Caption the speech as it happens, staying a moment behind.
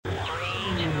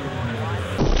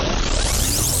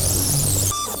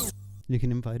You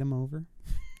can invite him over.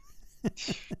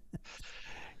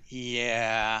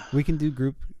 Yeah. We can do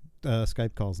group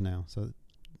Skype calls now, so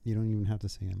you don't even have to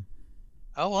see him.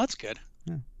 Oh, well, that's good.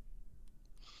 Yeah.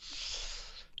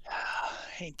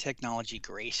 Ain't technology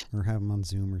great? Or have him on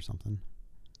Zoom or something.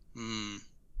 Hmm.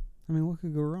 I mean, what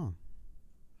could go wrong?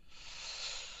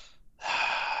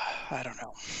 I don't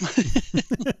know.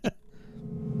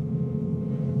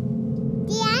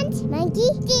 Dance, monkey,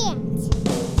 dance.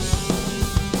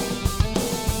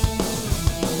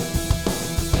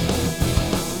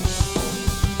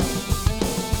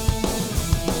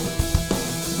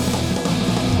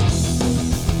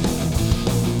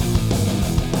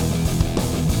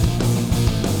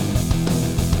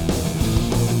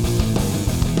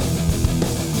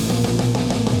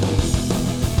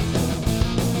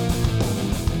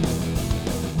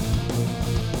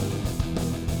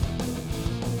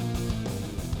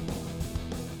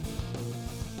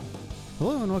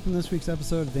 Hello and welcome to this week's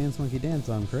episode of Dance Monkey Dance.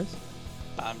 I'm Chris.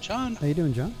 I'm John. How you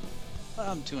doing, John?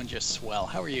 I'm doing just swell.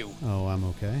 How are you? Oh, I'm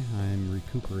okay. I'm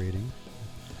recuperating.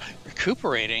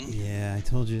 Recuperating? Yeah, I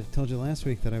told you last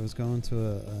week that I was going to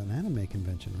an anime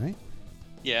convention, right?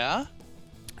 Yeah?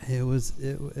 It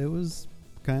was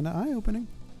kind of eye-opening.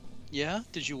 Yeah?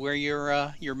 Did you wear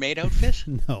your maid outfit?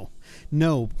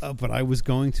 No, but I was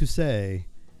going to say,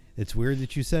 it's weird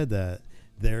that you said that.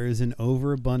 There is an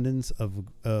overabundance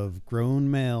of grown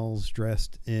males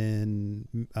dressed in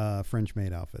French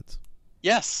maid outfits.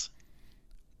 Yes.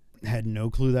 Had no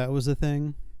clue that was a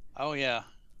thing. Oh yeah.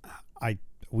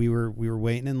 We were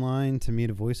waiting in line to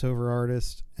meet a voiceover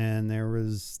artist, and there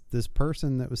was this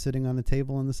person that was sitting on a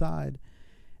table on the side,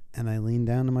 and I leaned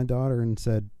down to my daughter and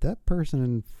said, "That person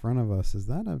in front of us, is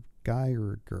that a guy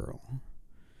or a girl?"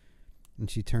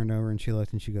 And she turned over and she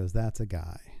looked and she goes, "That's a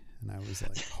guy." And I was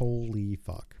like, "Holy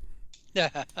fuck!"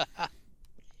 It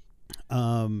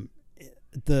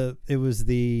was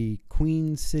the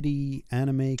Queen City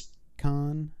Anime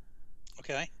Con.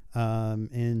 Okay.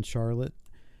 In Charlotte,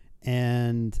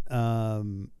 and I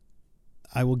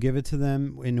will give it to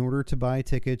them. In order to buy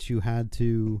tickets, you had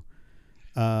to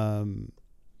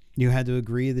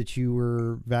agree that you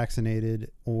were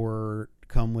vaccinated or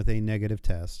come with a negative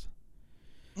test.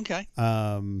 Okay.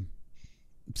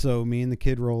 So me and the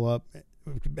kid roll up,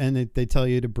 and they tell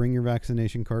you to bring your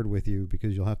vaccination card with you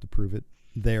because you'll have to prove it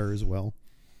there as well.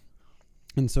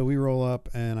 And so we roll up,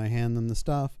 and I hand them the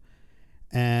stuff,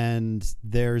 and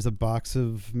there's a box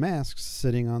of masks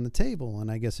sitting on the table.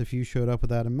 And I guess if you showed up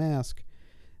without a mask,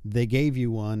 they gave you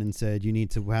one and said you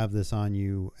need to have this on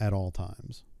you at all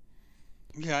times.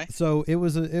 Okay. So it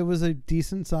was a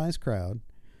decent sized crowd.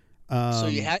 So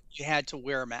you had to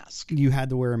wear a mask. You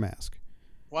had to wear a mask.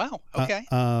 Wow. Okay.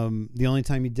 The only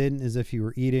time you didn't is if you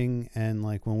were eating, and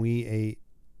like when we ate,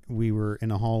 we were in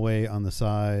a hallway on the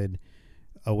side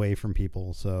away from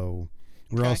people. So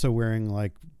we're also wearing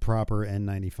like proper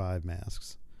N95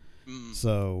 masks.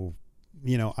 So,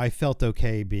 I felt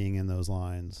okay being in those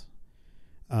lines.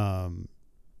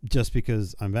 Just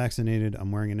because I'm vaccinated,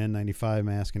 I'm wearing an N95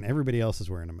 mask, and everybody else is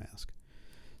wearing a mask.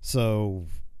 So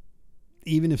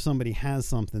even if somebody has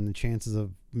something, the chances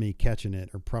of me catching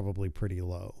it are probably pretty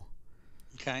low.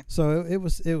 Okay. So it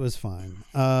was fine.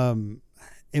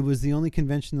 It was the only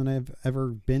convention that I've ever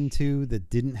been to that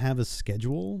didn't have a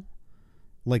schedule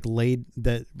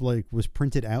was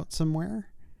printed out somewhere.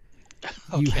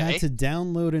 Okay. You had to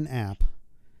download an app.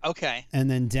 Okay. And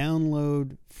then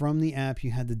download from the app, you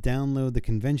had to download the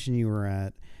convention you were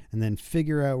at, and then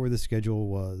figure out where the schedule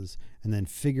was, and then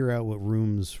figure out what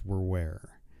rooms were where.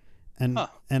 And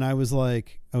I was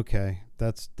like, okay,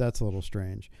 that's a little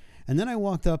strange. And then I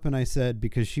walked up and I said,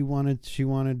 because she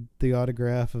wanted the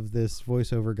autograph of this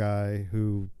voiceover guy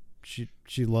who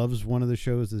she loves one of the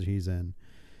shows that he's in,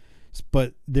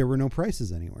 but there were no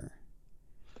prices anywhere.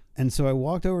 And so I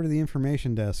walked over to the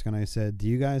information desk and I said, "Do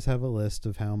you guys have a list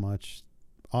of how much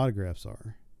autographs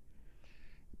are?"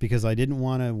 Because I didn't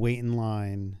want to wait in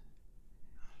line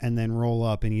and then roll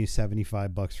up and use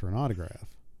 $75 for an autograph.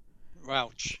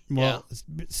 Ouch. Well,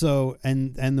 yeah. So,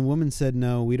 and the woman said,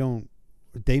 "No, we don't,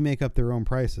 they make up their own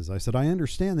prices." I said, "I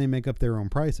understand they make up their own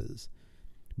prices,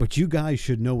 but you guys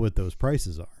should know what those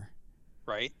prices are."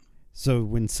 Right. So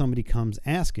when somebody comes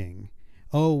asking,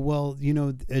 "Oh, well,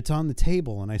 it's on the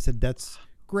table." And I said, "That's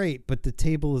great, but the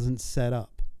table isn't set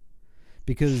up."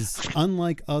 Because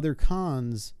unlike other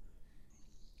cons,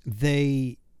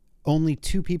 only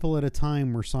 2 people at a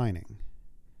time were signing.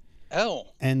 Oh.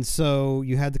 And so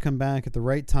you had to come back at the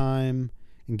right time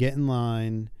and get in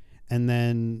line. And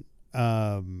then,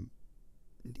 so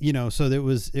it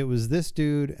was this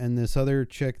dude and this other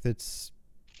chick that's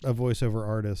a voiceover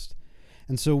artist.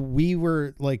 And so we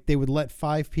were like, they would let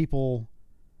 5 people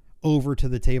over to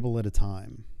the table at a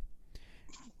time.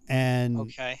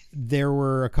 And there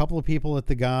were a couple of people at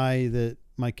the guy that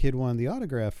my kid wanted the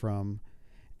autograph from,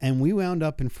 and we wound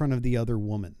up in front of the other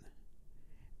woman.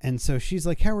 And so she's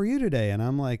like, how are you today? And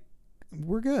I'm like,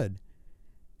 we're good.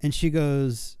 And she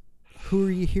goes, who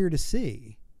are you here to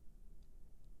see?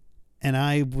 And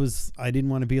I didn't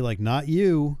want to be like, not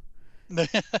you.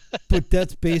 But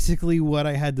that's basically what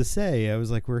I had to say. I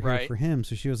was like, we're here for him.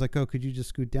 So she was like, oh, could you just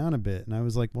scoot down a bit? And I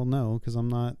was like, well, no, because I'm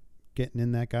not getting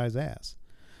in that guy's ass.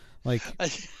 Like,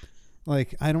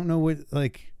 I don't know what,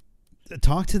 like,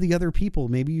 talk to the other people.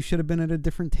 Maybe you should have been at a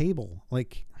different table.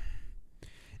 Like,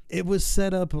 it was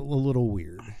set up a little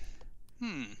weird.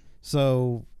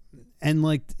 So, and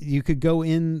like, you could go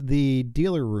in the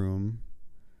dealer room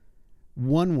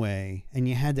one way and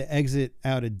you had to exit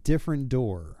out a different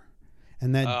door.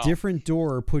 And that different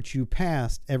door puts you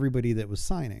past everybody that was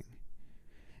signing.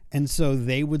 And so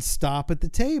they would stop at the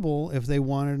table if they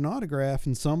wanted an autograph,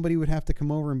 and somebody would have to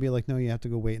come over and be like, no, you have to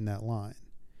go wait in that line.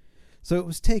 So it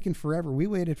was taking forever. We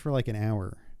waited for like an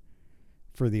hour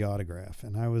for the autograph.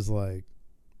 And I was like,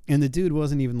 and the dude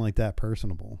wasn't even like that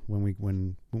personable when we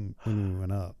went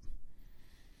up.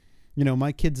 You know,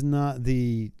 my kid's not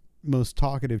the most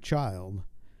talkative child.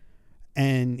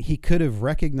 And he could have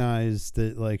recognized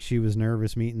that, like, she was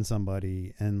nervous meeting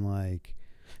somebody and, like,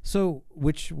 so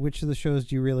which of the shows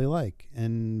do you really like?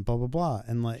 And blah, blah, blah.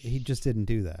 And, like, he just didn't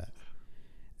do that.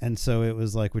 And so it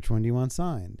was like, which one do you want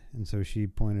signed? And so she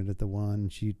pointed at the one.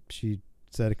 She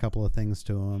said a couple of things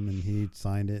to him, and he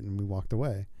signed it, and we walked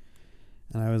away.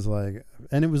 And I was like,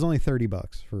 and it was only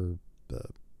 $30 for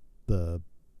the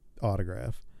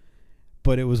autograph.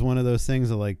 But it was one of those things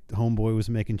that, like, homeboy was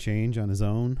making change on his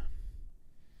own.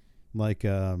 Like,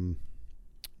 who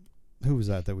was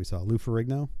that we saw? Lou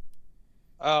Ferrigno?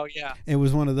 Oh, yeah. It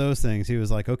was one of those things. He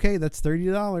was like, okay, that's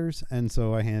 $30. And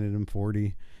so I handed him 40.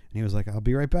 And he was like, I'll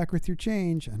be right back with your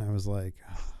change. And I was like,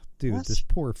 oh, dude, what? This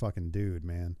poor fucking dude,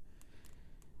 man.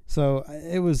 So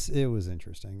it was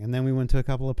interesting. And then we went to a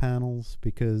couple of panels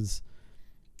because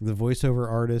the voiceover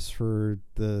artist for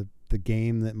the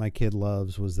game that my kid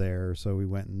loves was there. So we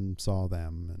went and saw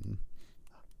them.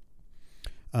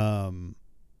 And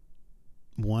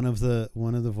one of the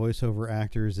voiceover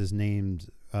actors is named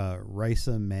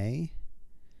Risa May.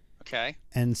 Okay.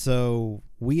 And so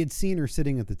we had seen her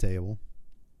sitting at the table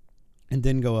and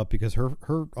didn't go up because her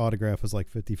autograph was like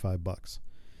 $55.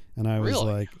 And I was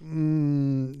like,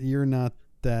 you're not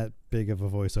that big of a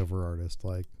voiceover artist.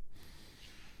 Like,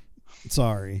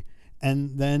 sorry.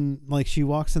 And then, like, she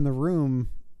walks in the room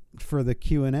for the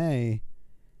Q&A,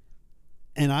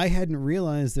 and I hadn't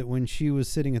realized that when she was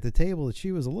sitting at the table that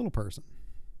she was a little person.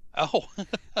 Oh.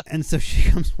 And so she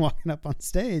comes walking up on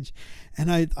stage,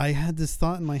 and I had this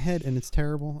thought in my head, and it's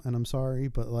terrible, and I'm sorry,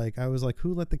 but, like, I was like,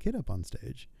 who let the kid up on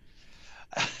stage?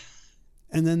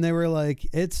 And then they were like,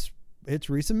 it's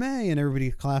Risa May, and everybody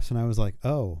claps, and I was like,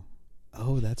 oh,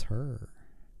 that's her.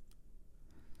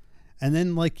 And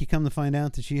then, like, you come to find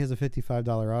out that she has a $55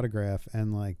 autograph,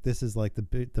 and, like, this is like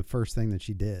the first thing that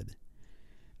she did.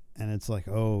 And it's like,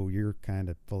 oh, you're kind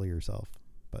of full of yourself,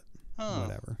 but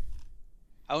whatever.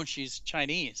 Oh, and she's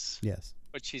Chinese. Yes.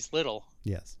 But she's little.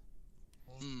 Yes.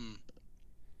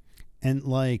 And,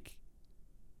 like,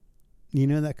 you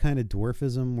know that kind of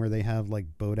dwarfism where they have, like,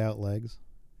 bowed out legs?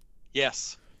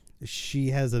 Yes.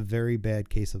 She has a very bad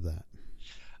case of that.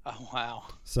 Oh, wow.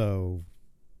 So,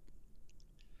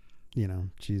 you know,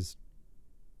 she's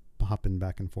hopping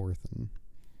back and forth and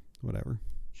whatever.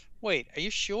 Wait, are you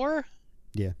sure?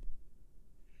 Yeah.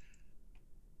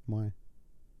 Why?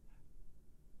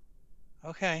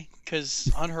 Okay,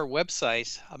 because on her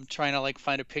website, I'm trying to, like,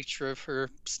 find a picture of her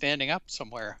standing up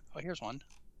somewhere. Oh, here's one.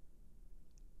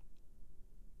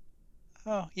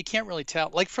 Oh, you can't really tell.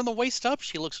 Like, from the waist up,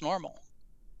 she looks normal.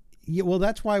 Yeah, well,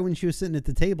 that's why when she was sitting at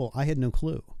the table, I had no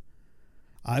clue.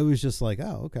 I was just like,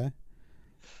 oh, okay.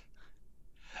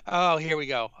 Oh, here we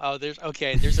go. Oh, there's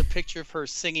a picture of her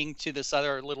singing to this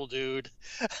other little dude.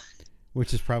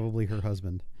 Which is probably her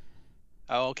husband.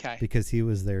 Oh, okay. Because he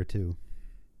was there too.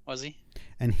 Was he?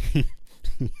 And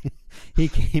he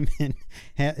came in.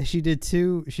 She did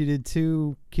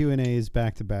two Q&As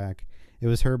back to back. It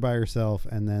was her by herself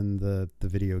and then the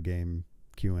video game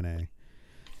Q&A.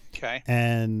 Okay.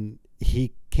 And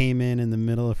he came in the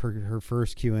middle of her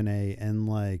first Q&A and,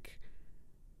 like,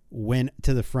 went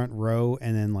to the front row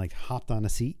and then, like, hopped on a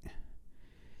seat.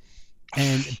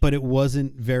 But it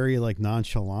wasn't very, like,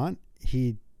 nonchalant.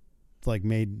 He, like,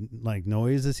 made, like,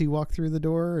 noise as he walked through the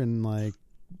door and, like,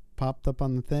 popped up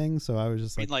on the thing. So I was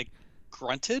just like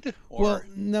grunted? Or Well,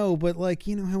 no, but like,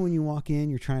 you know how when you walk in,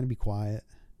 you're trying to be quiet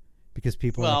because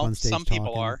people are up on stage some talking.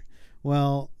 people are.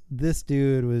 Well, this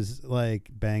dude was like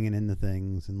banging into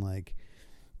things and like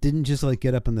didn't just like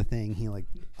get up on the thing. He like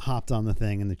hopped on the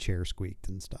thing and the chair squeaked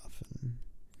and stuff. And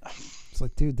it's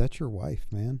like, dude, that's your wife,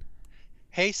 man.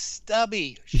 Hey,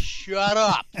 Stubby, shut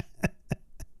up.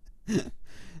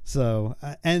 So,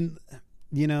 and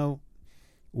you know,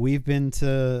 we've been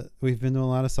to a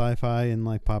lot of sci-fi and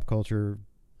like pop culture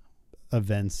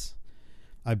events.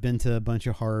 I've been to a bunch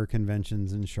of horror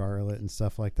conventions in Charlotte and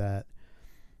stuff like that.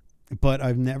 But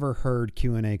I've never heard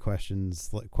Q&A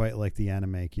questions quite like the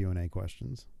anime Q&A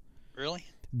questions. Really?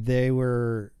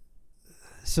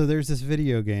 So there's this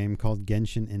video game called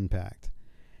Genshin Impact.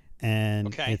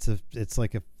 And it's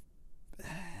like a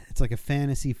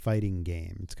fantasy fighting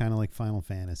game. It's kind of like Final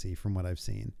Fantasy from what I've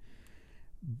seen.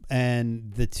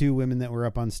 And the two women that were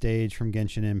up on stage from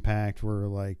Genshin Impact were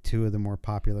like two of the more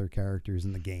popular characters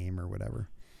in the game or whatever.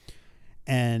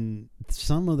 And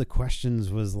some of the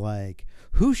questions was like,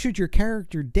 who should your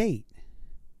character date?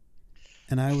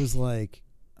 And I was like,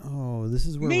 oh, this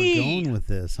is where we're going with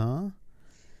this, huh?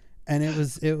 And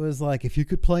it was like, if you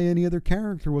could play any other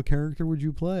character, what character would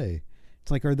you play?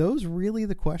 It's like, are those really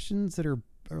the questions that are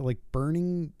like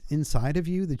burning inside of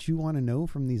you that you want to know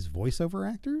from these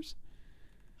voiceover actors?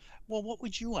 Well, what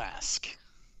would you ask?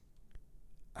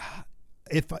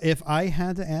 If I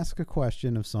had to ask a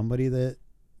question of somebody that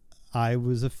I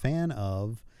was a fan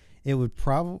of, it would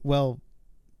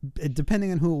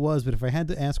depending on who it was, but if I had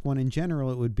to ask one in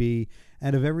general, it would be,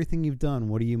 out of everything you've done,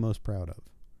 what are you most proud of?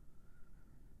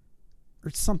 Or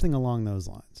something along those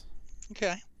lines.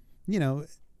 Okay. You know,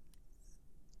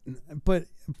 but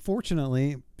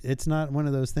fortunately, it's not one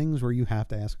of those things where you have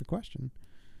to ask a question.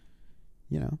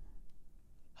 You know?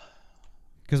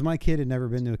 Because my kid had never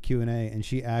been to a Q&A, and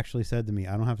she actually said to me,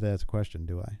 I don't have to ask a question,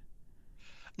 do I?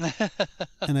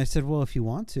 And I said, well, if you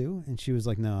want to. And she was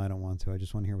like, no, I don't want to. I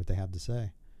just want to hear what they have to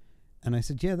say. And I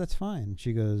said, yeah, that's fine.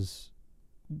 She goes,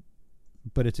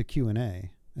 but it's a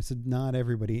Q&A. I said, not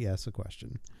everybody asks a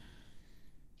question.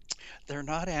 They're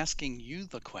not asking you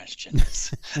the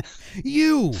questions.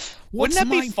 You! What's Wouldn't that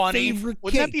my be funny? favorite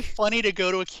Wouldn't cake? that be funny to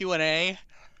go to a Q&A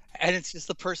and it's just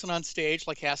the person on stage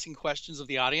like asking questions of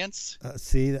the audience?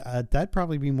 See, that'd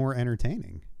probably be more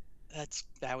entertaining.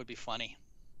 That would be funny.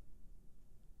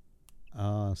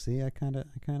 See, I kind of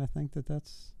think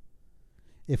that's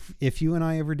if you and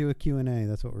I ever do a Q&A,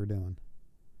 that's what we're doing.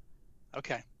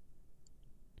 Okay.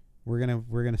 We're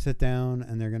gonna sit down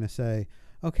and they're gonna say,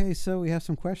 okay, so we have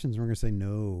some questions. And we're gonna say,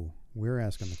 no, we're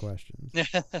asking the questions.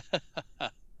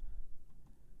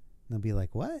 They'll be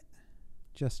like, what?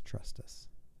 Just trust us.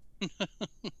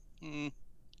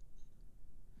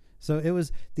 So it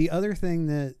was the other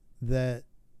thing that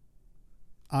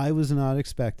I was not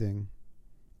expecting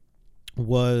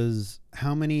was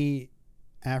how many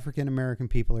African American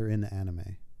people are in the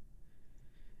anime.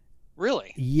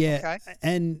 Really? Yeah. Okay.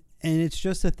 And it's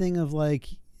just a thing of like,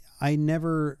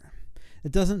 it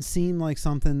doesn't seem like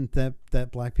something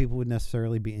that black people would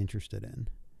necessarily be interested in.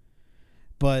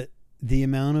 But the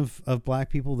amount of black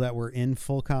people that were in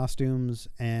full costumes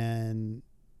and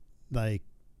like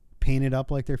painted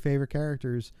up like their favorite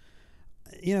characters,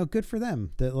 you know, good for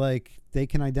them that like they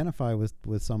can identify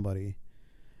with somebody.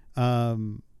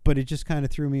 But it just kind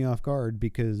of threw me off guard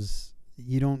because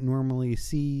I don't normally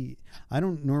see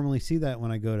that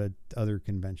when I go to other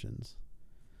conventions.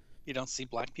 You don't see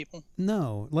black people?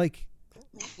 No, like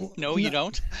No, you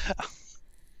don't.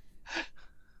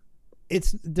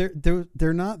 It's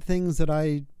they're not things that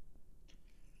I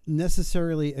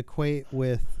necessarily equate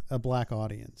with a black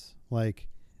audience, like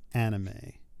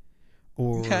anime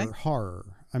or horror.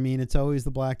 I mean, it's always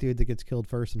the black dude that gets killed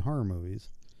first in horror movies.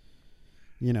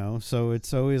 You know, so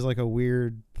it's always like a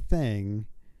weird thing,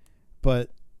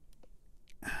 but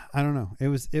I don't know.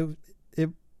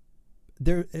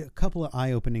 There a couple of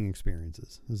eye-opening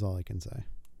experiences is all I can say.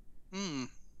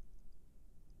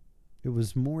 It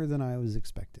was more than I was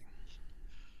expecting.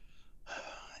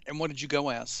 And what did you go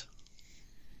as?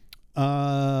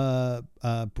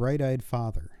 Bright-eyed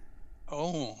father.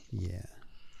 Oh. Yeah.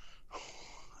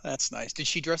 That's nice. Did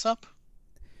she dress up?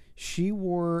 She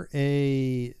wore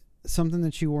something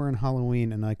that she wore in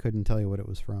Halloween, and I couldn't tell you what it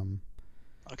was from.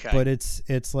 Okay. But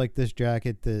it's like this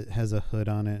jacket that has a hood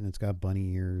on it, and it's got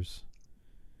bunny ears.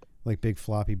 Like big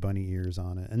floppy bunny ears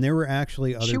on it. And there were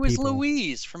actually other people. She was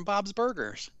Louise from Bob's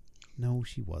Burgers. No,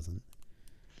 she wasn't.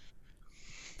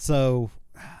 So,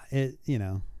 it's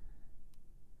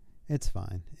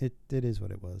fine. It is what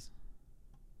it was.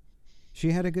 She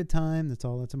had a good time. That's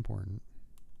all that's important.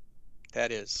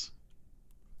 That is.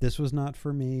 This was not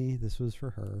for me. This was for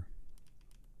her.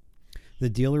 The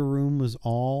dealer room was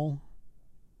all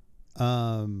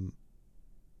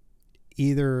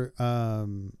either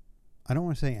I don't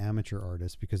want to say amateur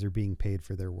artists because they're being paid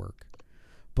for their work,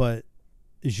 but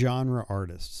genre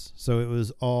artists. So it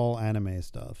was all anime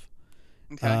stuff.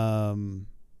 Okay.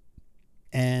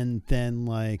 And then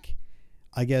like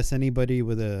I guess anybody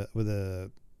with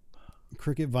a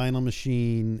Cricut vinyl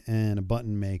machine and a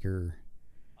button maker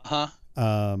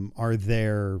are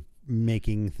there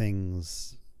making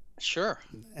things. Sure.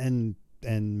 And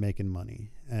making money.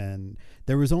 And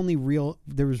there was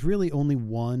really only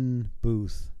one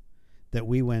booth that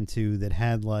we went to that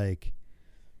had like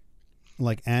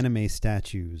anime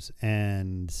statues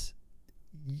and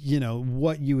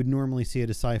what you would normally see at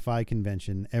a sci-fi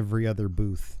convention. Every other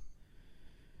booth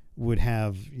would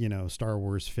have Star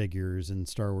Wars figures and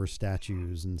Star Wars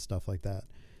statues and stuff like that.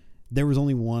 There was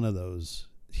only one of those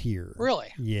here. Really?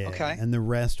 Yeah. Okay. And the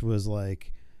rest was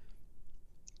like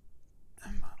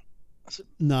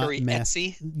not very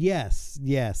Etsy. Yes,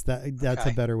 that's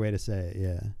a better way to say it.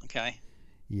 Yeah. Okay.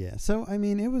 Yeah. So I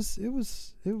mean, it was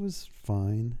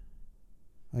fine,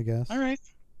 I guess. All right.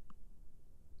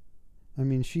 I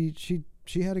mean, she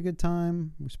had a good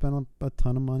time. We spent a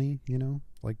ton of money,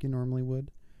 like you normally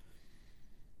would.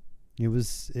 It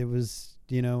was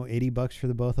 $80 for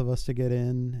the both of us to get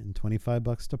in and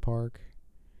 $25 to park.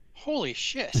 Holy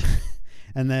shit.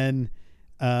 And then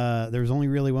there was only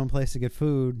really one place to get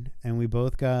food, and we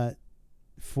both got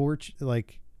four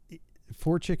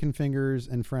chicken fingers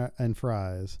and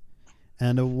fries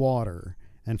and a water.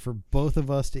 And for both of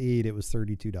us to eat, it was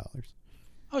 $32.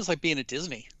 I was like being at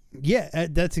Disney. Yeah,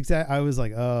 that's exactly. I was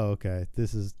like, oh, okay,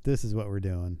 this is what we're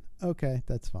doing. Okay,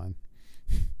 that's fine.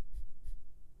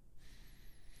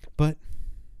 But,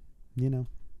 who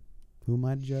am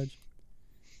I to judge?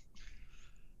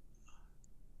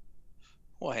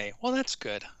 Well, hey, that's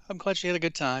good. I'm glad you had a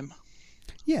good time.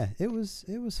 Yeah, it was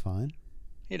fine.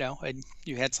 And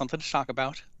you had something to talk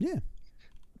about. Yeah.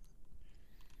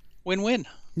 Win-win.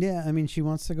 Yeah, I mean, she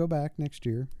wants to go back next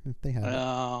year if they have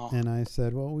it. And I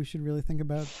said, well, we should really think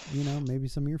about, maybe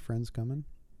some of your friends coming.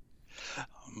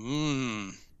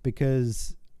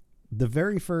 Because the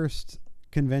very first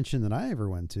convention that I ever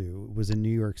went to was in New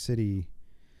York City.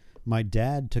 My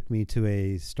dad took me to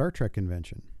a Star Trek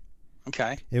convention.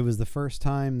 Okay. It was the first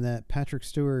time that Patrick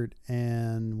Stewart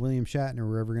and William Shatner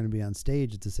were ever going to be on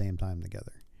stage at the same time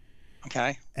together.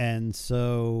 Okay. And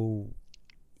so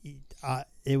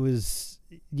it was,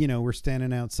 we're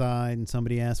standing outside and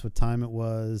somebody asked what time it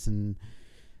was, and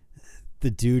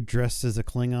the dude dressed as a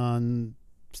Klingon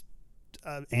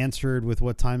answered with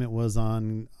what time it was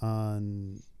on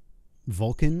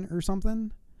Vulcan or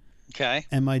something. Okay.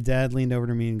 And my dad leaned over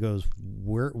to me and goes,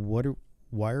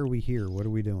 why are we here? What are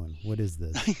we doing? What is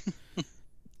this?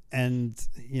 And,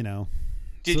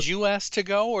 Did you ask to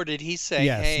go, or did he say,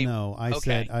 yes, hey? No,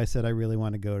 I said, I really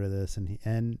want to go to this.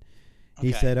 And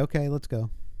he said, okay, let's go.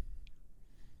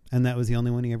 And that was the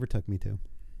only one he ever took me to.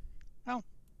 Oh.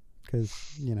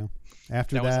 Because,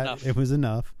 after that it was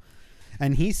enough.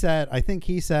 And I think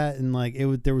he sat in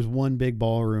there was one big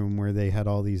ballroom where they had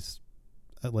all these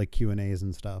Q&As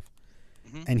and stuff.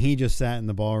 Mm-hmm. And he just sat in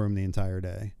the ballroom the entire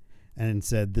day and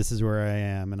said, this is where I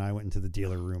am. And I went into the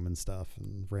dealer room and stuff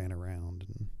and ran around.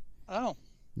 And,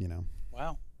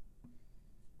 wow.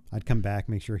 I'd come back,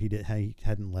 make sure he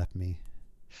hadn't left me.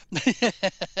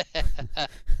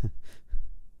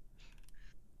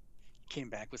 Came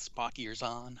back with Spock ears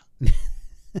on.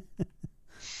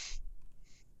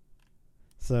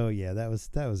 So yeah, that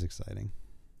was exciting.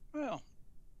 Well,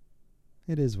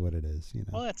 it is what it is,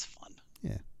 Well, that's fun.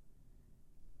 Yeah.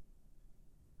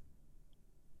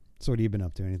 So what have you been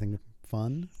up to? Anything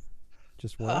fun?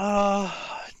 Just work?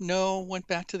 No, went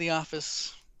back to the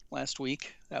office last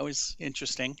week. That was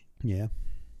interesting. Yeah.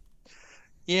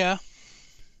 Yeah.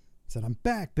 Said, I'm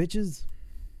back, bitches.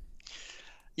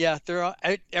 Yeah,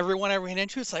 everyone I ran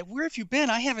into, it's like, where have you been?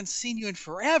 I haven't seen you in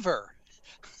forever.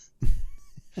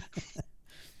 It's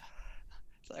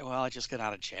like, well, I just got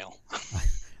out of jail.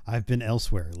 I've been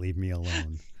elsewhere. Leave me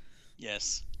alone.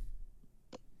 Yes.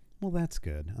 Well, that's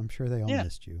good. I'm sure they all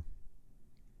missed you.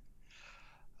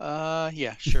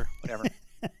 Yeah, sure, whatever.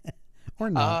 Or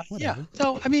not. Whatever. Yeah.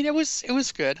 So, I mean, it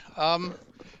was good.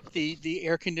 The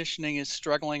air conditioning is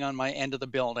struggling on my end of the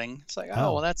building. It's like,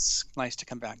 well, that's nice to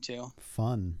come back to.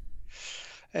 Fun.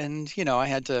 And, I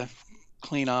had to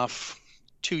clean off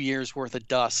 2 years worth of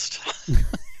dust.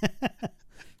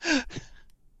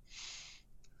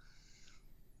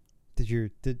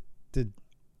 Did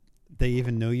they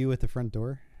even know you at the front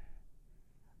door?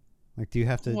 Like, do you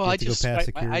have to, Well, go past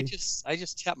security? I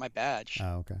just tap my badge.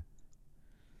 Oh, okay.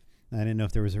 I didn't know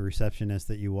if there was a receptionist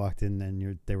that you walked in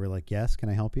and they were like, "Yes, can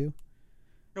I help you?"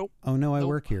 Nope. Oh no, I Nope.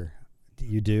 work here.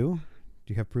 You do?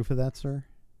 Do you have proof of that, sir?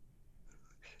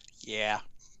 Yeah.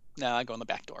 No, I go in the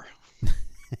back door.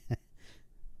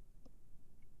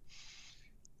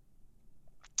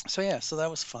 So yeah, so that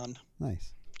was fun.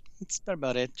 Nice. That's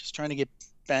about it. Just trying to get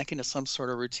back into some sort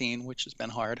of routine, which has been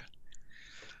hard.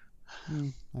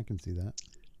 I can see that.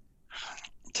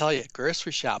 Tell you,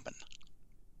 grocery shopping.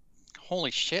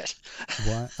 Holy shit.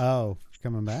 What? Oh,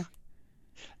 coming back?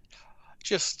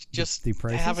 Just the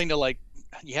prices? having to like,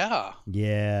 yeah.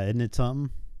 Yeah, isn't it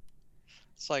something?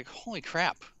 It's like, holy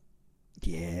crap.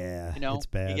 Yeah, You know, it's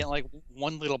bad. you get like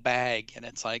one little bag and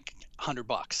it's like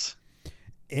 $100.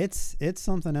 It's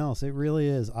something else. It really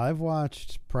is. I've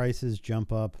watched prices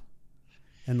jump up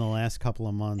in the last couple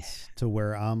of months to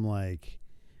where I'm like,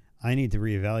 I need to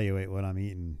reevaluate what I'm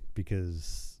eating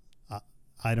because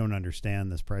I don't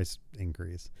understand this price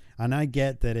increase. And I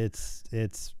get that it's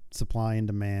supply and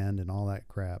demand and all that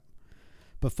crap.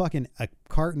 But fucking a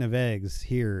carton of eggs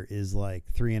here is like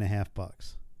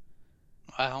 $3.50.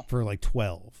 Wow. For like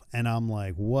 12. And I'm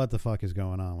like, what the fuck is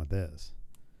going on with this?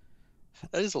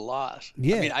 That is a lot.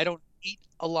 Yeah. I mean, I don't eat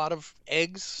a lot of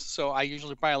eggs, so I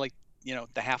usually buy like,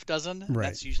 the half dozen. Right.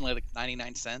 That's usually like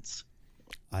 99 cents.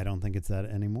 I don't think it's that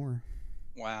anymore.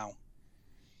 Wow.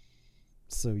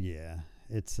 So yeah,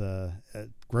 it's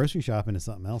grocery shopping is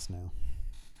something else now.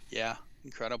 Yeah,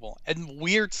 incredible. And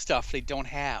weird stuff they don't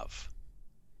have.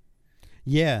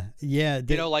 Yeah.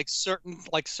 Like certain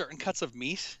cuts of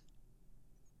meat.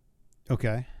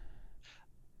 Okay.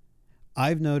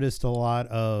 I've noticed a lot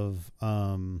of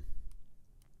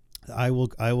I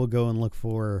will go and look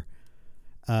for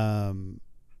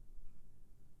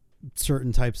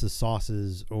certain types of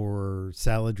sauces or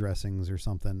salad dressings or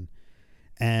something,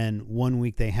 and one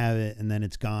week they have it and then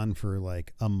it's gone for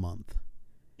like a month.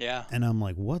 Yeah. And I'm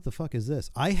like, what the fuck is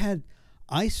this? I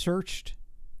searched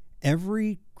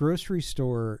every grocery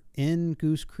store in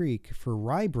Goose Creek for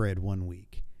rye bread one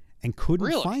week and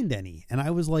couldn't find any. And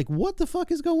I was like, what the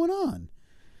fuck is going on?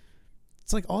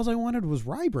 It's like all I wanted was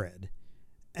rye bread.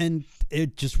 And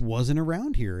it just wasn't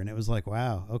around here. And it was like,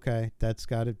 wow, okay, that's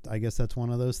got it. I guess that's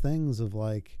one of those things of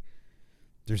like,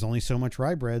 there's only so much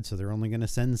rye bread, so they're only going to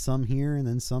send some here and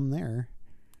then some there.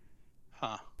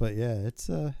 Huh. But yeah, it's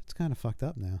kind of fucked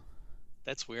up now.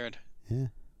 That's weird. Yeah.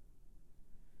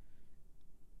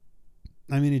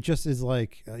 I mean, it just is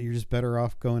like you're just better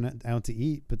off going out to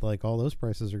eat, but like all those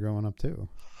prices are going up too.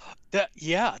 That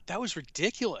was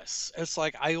ridiculous. It's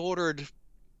like I ordered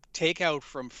takeout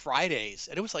from Fridays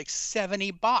and it was like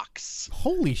 $70.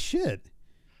 Holy shit.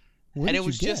 And it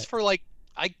was just for like,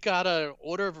 I got an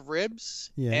order of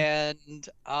ribs and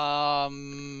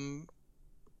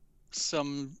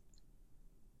some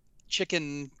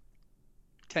chicken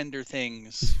tender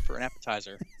things for an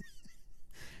appetizer.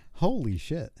 Holy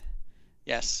shit.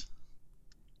 Yes.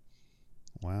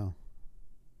 Wow.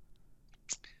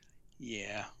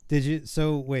 Yeah. Did you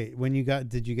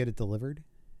did you get it delivered?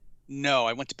 No,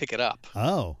 I went to pick it up.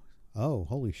 Oh,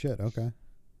 holy shit. Okay.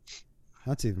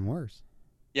 That's even worse.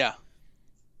 Yeah.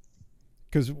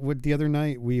 Because the other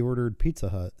night we ordered Pizza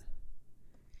Hut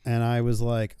and I was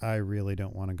like, I really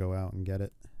don't want to go out and get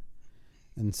it.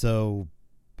 And so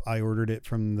I ordered it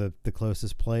from the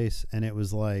closest place and it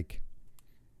was like,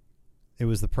 it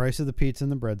was the price of the pizza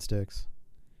and the breadsticks.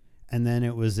 And then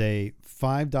it was a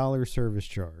 $5 service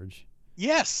charge.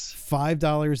 Yes.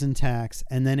 $5 in tax.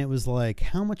 And then it was like,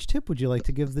 how much tip would you like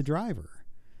to give the driver?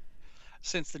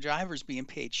 Since the driver's being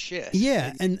paid shit.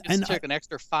 Yeah. And took an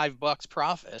extra $5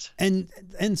 profit. And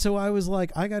so I was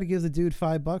like, I got to give the dude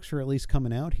 $5 for at least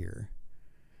coming out here.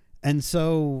 And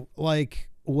so like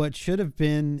what should have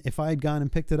been, if I had gone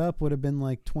and picked it up, would have been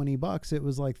like $20. It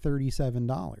was like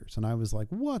 $37. And I was like,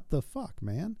 what the fuck,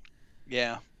 man?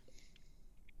 Yeah.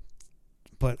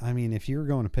 But I mean, if you were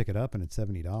going to pick it up and it's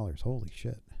 $70, holy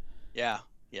shit. Yeah.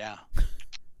 Yeah.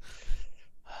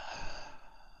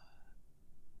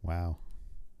 Wow.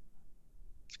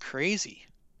 It's crazy.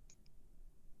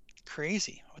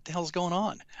 Crazy. What the hell's going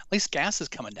on? At least gas is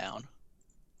coming down.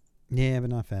 Yeah, but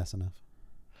not fast enough.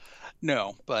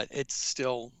 No, but it's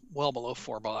still well below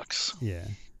 $4. Yeah.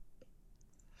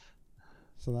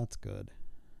 So that's good.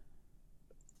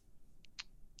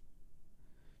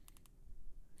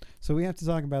 So we have to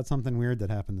talk about something weird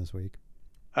that happened this week.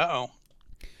 Uh-oh.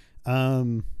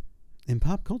 In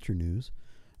pop culture news,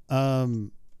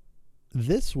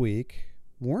 this week,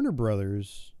 Warner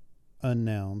Brothers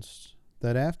announced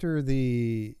that after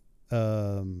the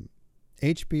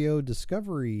HBO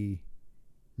Discovery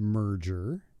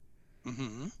merger,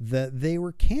 Mm-hmm. that they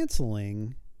were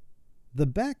canceling the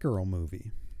Batgirl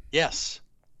movie. Yes.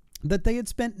 That they had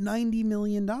spent $90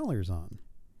 million on.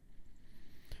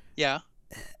 Yeah.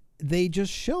 They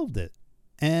just shelved it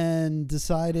and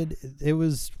decided it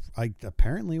was,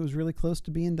 apparently it was really close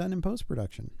to being done in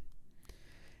post-production.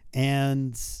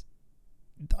 And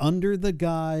under the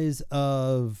guise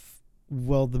of,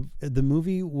 well, the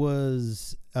movie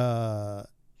was,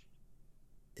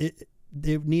 it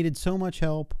needed so much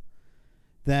help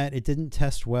that it didn't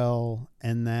test well,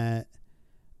 and that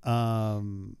they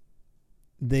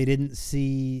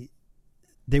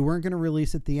weren't going to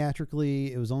release it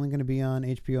theatrically. It was only going to be on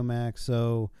HBO Max,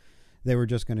 so they were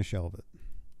just going to shelve it.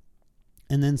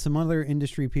 And then some other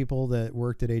industry people that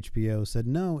worked at HBO said,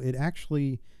 no, it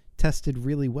actually tested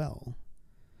really well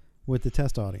with the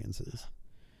test audiences.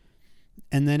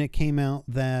 And then it came out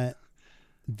that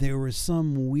there was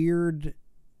some weird...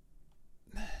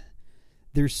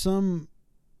 There's some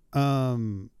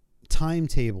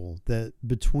timetable that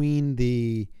between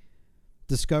the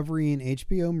Discovery and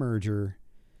HBO merger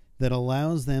that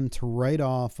allows them to write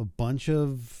off a bunch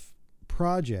of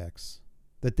projects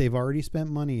that they've already spent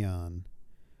money on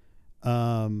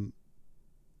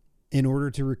in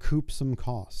order to recoup some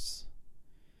costs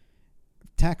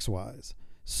tax-wise.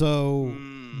 So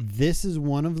this is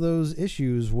one of those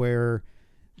issues where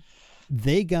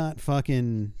they got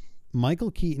fucking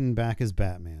Michael Keaton back as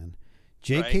Batman,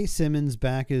 J.K. Simmons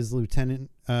back as Lieutenant,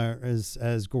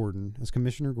 as Gordon, as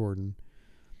Commissioner Gordon.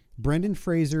 Brendan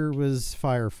Fraser was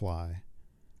Firefly.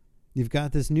 You've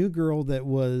got this new girl that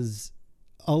was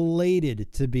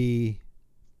elated to be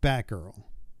Batgirl,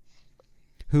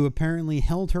 who apparently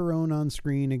held her own on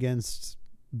screen against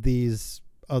these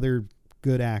other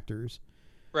good actors.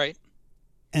 Right.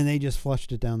 And they just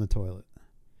flushed it down the toilet.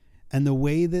 And the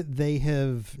way that they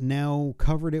have now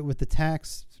covered it with the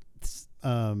tax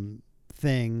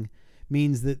thing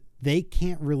means that they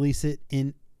can't release it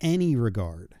in any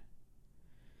regard.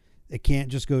 It can't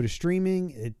just go to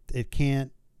streaming. It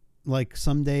can't, like,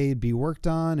 someday be worked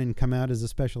on and come out as a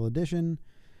special edition.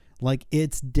 Like,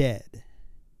 it's dead.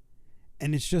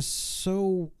 And it's just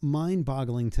so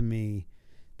mind-boggling to me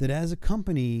that as a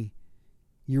company,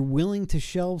 you're willing to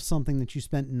shelve something that you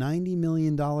spent $90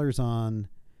 million on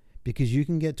because you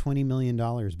can get $20 million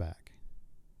back.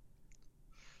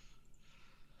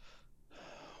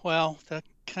 Well, that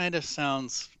kind of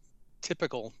sounds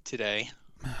typical today.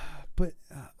 But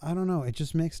I don't know. It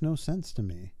just makes no sense to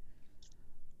me.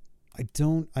 And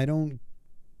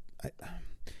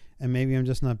maybe I'm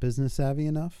just not business savvy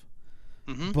enough.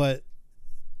 Mm-hmm. But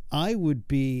I would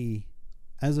be,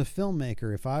 as a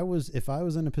filmmaker, if I was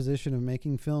in a position of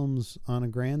making films on a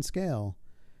grand scale,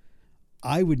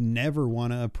 I would never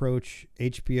want to approach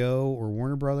HBO or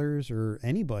Warner Brothers or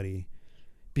anybody,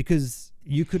 because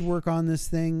you could work on this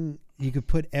thing. You could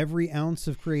put every ounce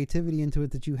of creativity into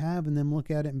it that you have and then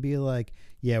look at it and be like,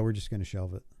 yeah, we're just going to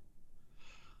shelve it.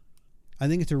 I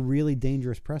think it's a really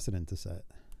dangerous precedent to set.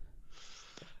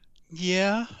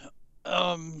 Yeah.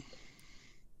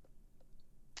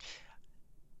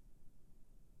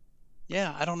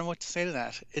 Yeah, I don't know what to say to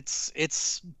that.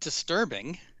 It's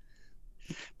disturbing.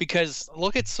 Because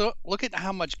look at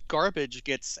how much garbage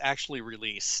gets actually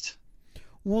released.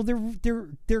 Well,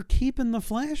 they're keeping the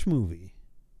Flash movie.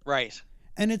 Right.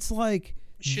 And it's like,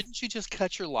 shouldn't you just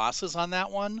cut your losses on that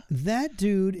one? That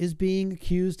dude is being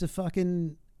accused of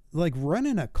fucking, like,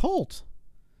 running a cult.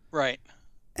 Right.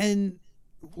 And,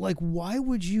 like, why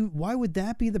would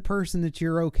that be the person that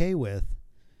you're okay with?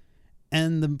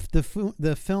 And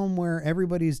the film where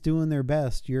everybody's doing their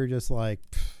best, you're just like,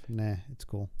 nah, it's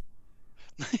cool.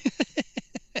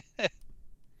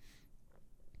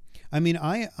 I mean,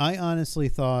 I honestly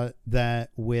thought that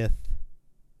with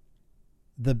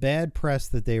the bad press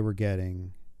that they were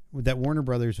getting, that Warner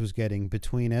Brothers was getting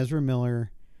between Ezra Miller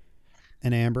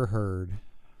and Amber Heard,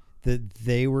 that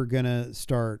they were going to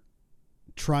start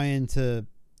trying to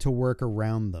work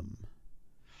around them.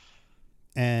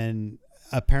 And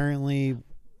apparently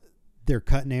they're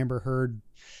cutting Amber Heard.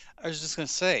 I was just going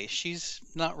to say, she's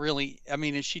not really, I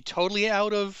mean, is she totally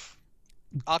out of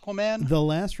Aquaman? The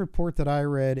last report that I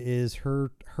read is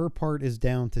her part is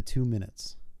down to 2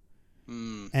 minutes.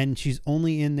 And she's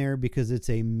only in there because it's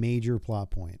a major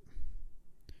plot point.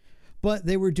 But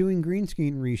they were doing green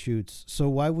screen reshoots, so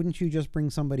why wouldn't you just bring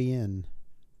somebody in?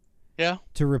 Yeah.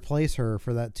 To replace her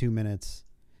for that 2 minutes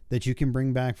that you can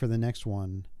bring back for the next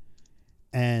one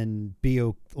and be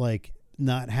like,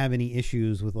 not have any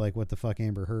issues with, like, what the fuck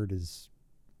Amber Heard is,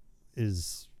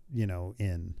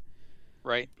 in.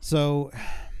 Right. So,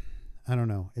 I don't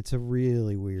know. It's a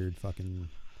really weird fucking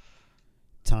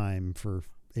time for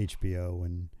HBO,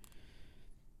 and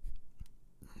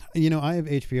I have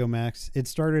HBO Max. It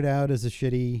started out as a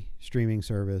shitty streaming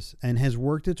service and has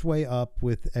worked its way up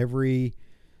with every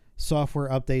software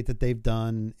update that they've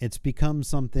done. It's become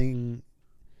something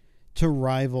to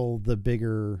rival the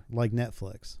bigger, like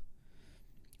Netflix.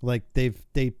 Like they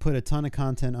put a ton of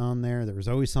content on there. There was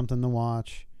always something to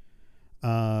watch.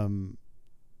 And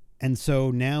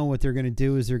so now what they're going to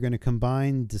do is they're going to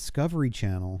combine Discovery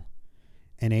Channel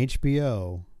and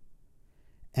HBO,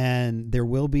 and there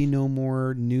will be no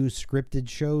more new scripted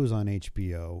shows on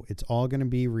HBO. It's all going to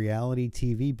be reality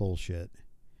TV bullshit.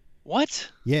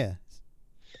 What? Yeah.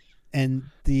 And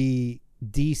the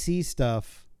DC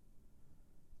stuff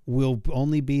will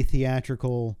only be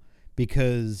theatrical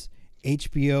because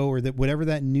HBO or whatever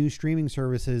that new streaming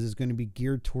service is going to be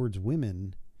geared towards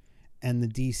women, and the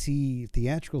DC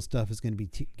theatrical stuff is going to be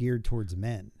geared towards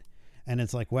men. And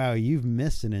it's like, wow, you've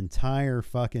missed an entire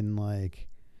fucking like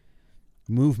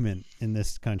movement in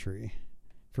this country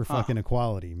for fucking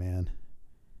equality, man.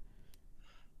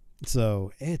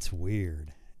 So it's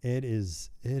weird. It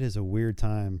is a weird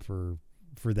time for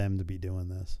them to be doing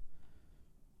this.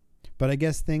 But I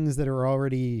guess things that are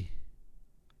already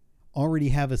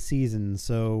have a season.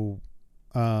 So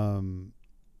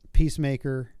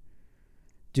Peacemaker,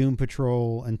 Doom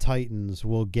Patrol, and Titans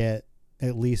will get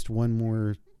at least one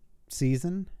more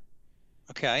season.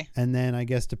 Okay. And then I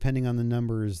guess depending on the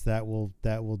numbers, that will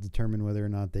determine whether or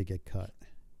not they get cut.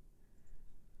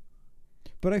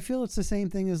 But I feel it's the same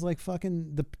thing as like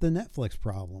fucking the Netflix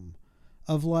problem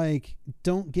of like,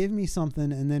 don't give me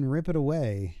something and then rip it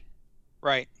away.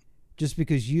 Right. Just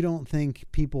because you don't think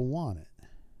people want it.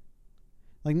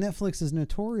 Like Netflix is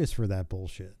notorious for that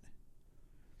bullshit.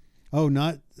 Oh,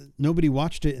 nobody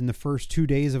watched it in the first 2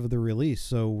 days of the release,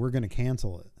 so we're going to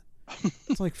cancel it.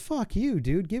 It's like, fuck you,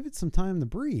 dude. Give it some time to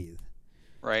breathe.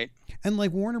 Right. And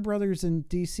like Warner Brothers and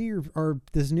DC are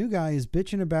this new guy is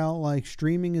bitching about like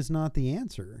streaming is not the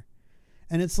answer.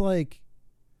 And it's like,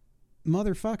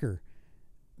 motherfucker,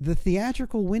 the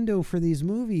theatrical window for these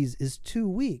movies is 2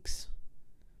 weeks.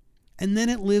 And then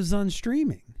it lives on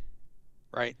streaming.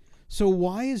 Right. So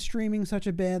why is streaming such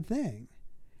a bad thing?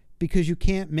 Because you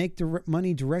can't make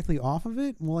money directly off of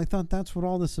it? Well, I thought that's what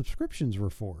all the subscriptions were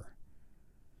for.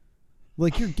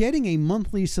 Like, you're getting a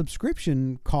monthly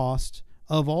subscription cost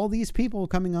of all these people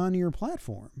coming onto your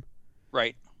platform.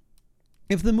 Right.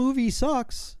 If the movie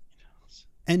sucks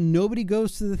and nobody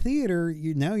goes to the theater,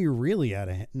 now you're really out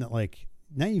of like,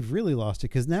 now you've really lost it,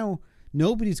 because now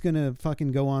nobody's going to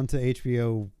fucking go on to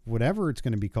HBO, whatever it's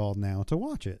going to be called now, to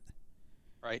watch it.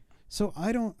 Right. So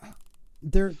I'm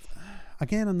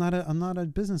not a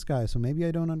business guy, so maybe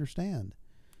I don't understand.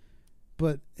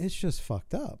 But it's just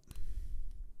fucked up.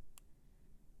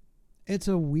 It's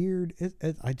a weird,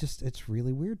 it's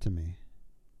really weird to me.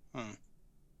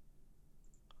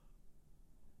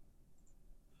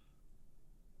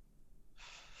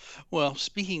 Well,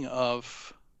 speaking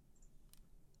of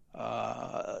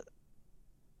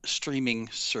streaming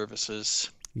services.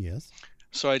 Yes.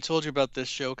 So I told you about this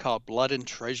show called Blood and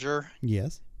Treasure.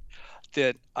 Yes.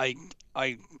 That I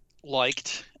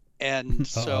liked, and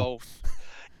so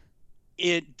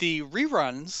the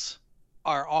reruns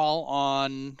are all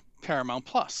on Paramount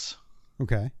Plus.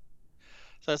 Okay.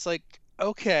 So it's like,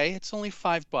 okay, it's only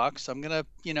 $5. I'm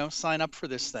gonna, sign up for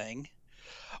this thing.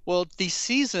 Well, the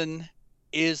season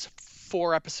is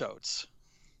 4 episodes.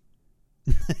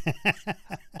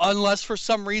 Unless for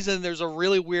some reason there's a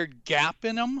really weird gap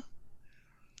in them.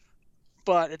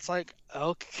 But it's like,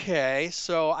 okay,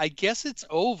 so I guess it's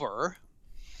over.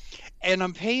 And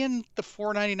I'm paying the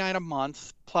 $4.99 a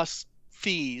month plus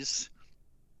fees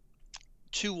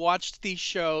to watch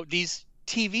these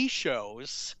TV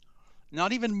shows,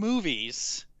 not even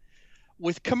movies,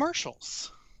 with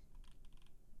commercials.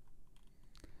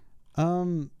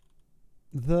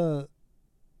 The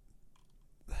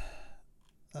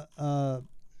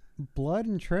Blood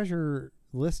and Treasure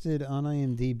listed on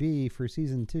IMDb for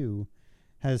season 2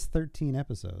 has 13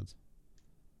 episodes.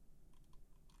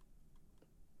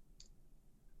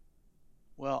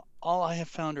 Well, all I have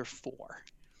found are 4.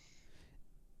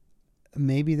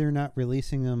 Maybe they're not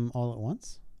releasing them all at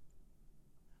once?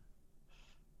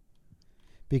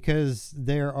 Because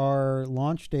there are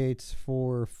launch dates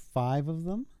for 5 of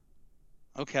them.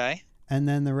 Okay. And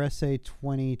then the rest say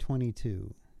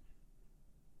 2022.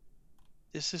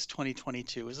 This is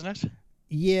 2022, isn't it?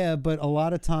 Yeah, but a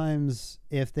lot of times,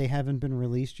 if they haven't been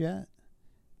released yet,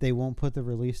 they won't put the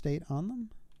release date on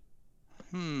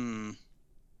them.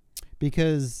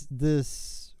 Because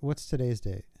what's today's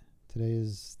date? Today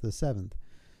is the 7th.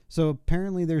 So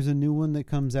apparently there's a new one that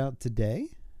comes out today.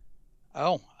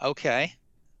 Oh, okay.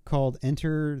 Called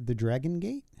Enter the Dragon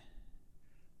Gate.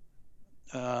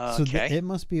 So Okay. it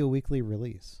must be a weekly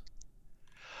release.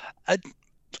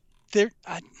 There.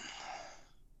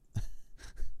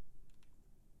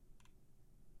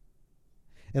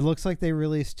 It looks like they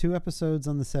released 2 episodes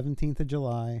on the 17th of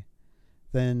July,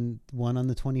 then one on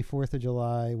the 24th of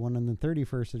July, one on the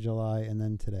 31st of July, and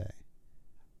then today.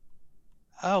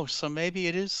 Oh, so maybe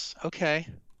it is okay.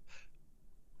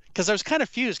 Because I was kind of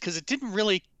confused because it didn't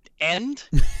really end.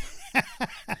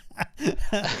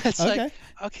 It's Okay. like,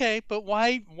 okay, but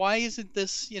why isn't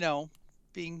this,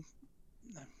 being...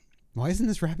 Why isn't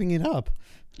this wrapping it up?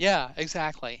 Yeah,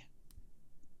 exactly.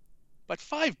 But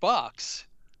 $5.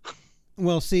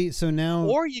 Well, see, so now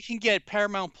Or you can get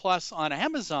Paramount Plus on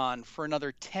Amazon for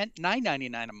another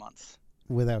 $9.99 a month.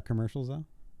 without commercials though.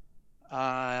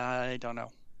 I don't know.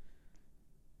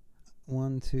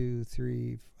 1, 2,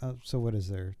 3. So what is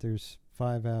there? There's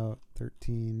 5 out,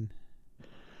 13.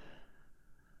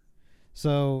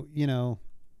 So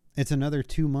it's another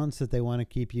 2 months that they want to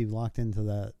keep you locked into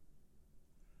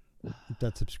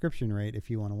that subscription rate if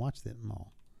you want to watch them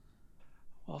all.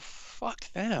 Well,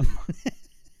 fuck them.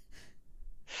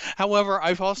 However,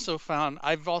 I've also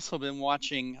been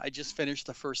watching. I just finished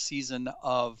the first season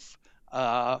of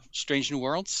Strange New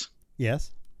Worlds.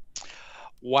 Yes.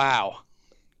 Wow.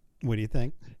 What do you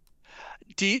think?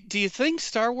 Do you think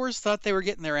Star Wars thought they were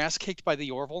getting their ass kicked by the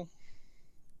Orville?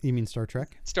 You mean Star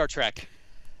Trek? Star Trek.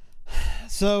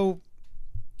 So,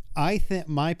 I think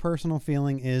my personal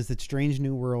feeling is that Strange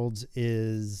New Worlds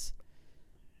is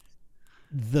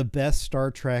the best Star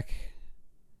Trek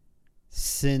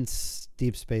since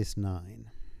Deep Space Nine.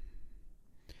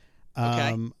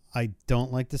 Okay. I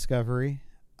don't like Discovery.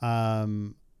 I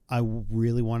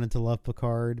really wanted to love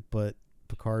Picard, but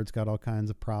Picard's got all kinds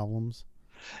of problems.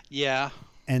 Yeah.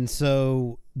 And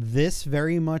so this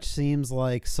very much seems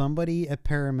like somebody at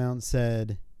Paramount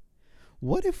said,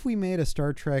 what if we made a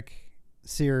Star Trek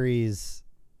series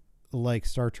like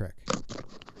Star Trek?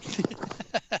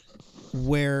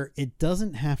 Where it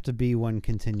doesn't have to be one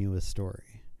continuous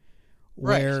story.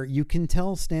 Where you can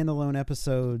tell standalone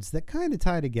episodes that kind of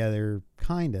tie together,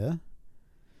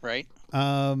 Right.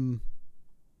 No,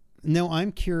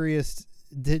 I'm curious.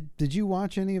 Did you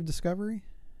watch any of Discovery?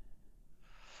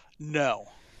 No.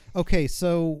 Okay,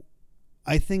 so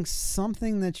I think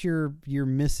something that you're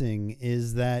missing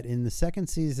is that in the second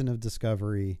season of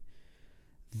Discovery,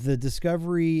 the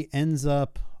Discovery ends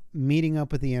up meeting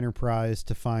up with the Enterprise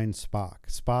to find Spock.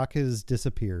 Spock has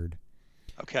disappeared.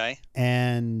 Okay.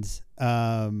 And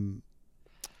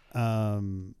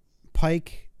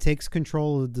Pike takes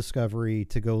control of the Discovery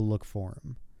to go look for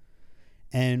him.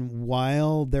 And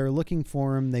while they're looking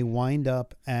for him, they wind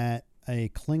up at a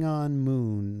Klingon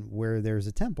moon where there's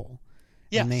a temple.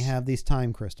 Yes. And they have these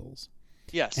time crystals.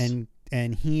 Yes.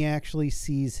 And he actually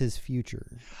sees his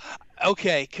future.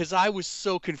 Okay, because I was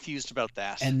so confused about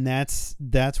that. And that's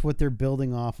what they're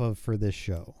building off of for this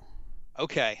show.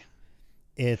 Okay.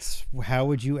 It's how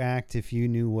would you act if you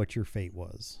knew what your fate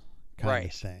was, kind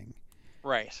of thing.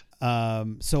 Right.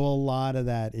 So a lot of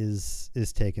that is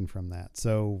taken from that.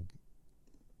 So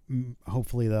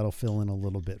hopefully that'll fill in a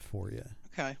little bit for you.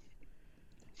 Okay.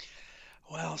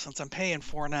 Well, since I'm paying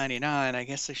 $4.99, I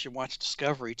guess I should watch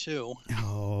Discovery too.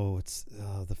 Oh, it's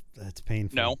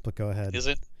painful. No, but go ahead. Is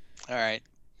it? All right.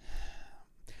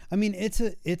 I mean, it's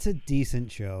a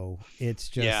decent show. It's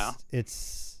just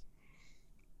it's.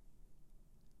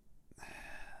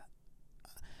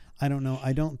 I don't know.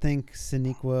 I don't think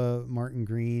Sonequa Martin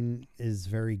Green is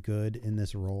very good in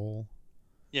this role.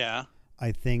 Yeah.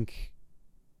 I think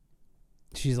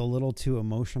she's a little too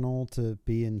emotional to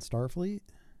be in Starfleet.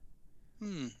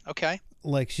 Okay.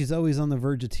 Like, she's always on the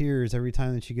verge of tears every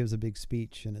time that she gives a big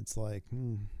speech, and it's like,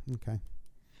 okay.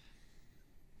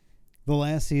 The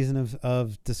last season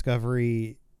of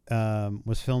Discovery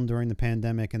was filmed during the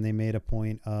pandemic, and they made a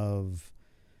point of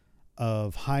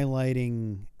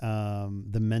highlighting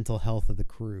the mental health of the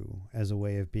crew as a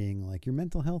way of being like, your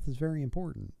mental health is very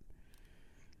important.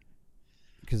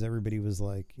 Because everybody was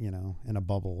like, in a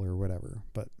bubble or whatever.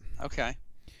 But okay.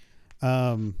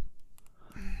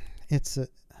 It's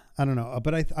I don't know,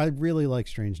 but I really like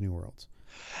Strange New Worlds.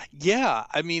 Yeah,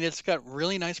 I mean, it's got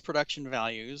really nice production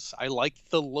values. I like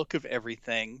the look of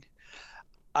everything.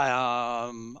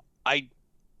 I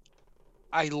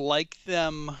like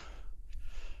them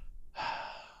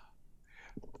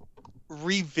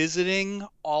revisiting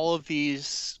all of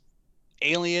these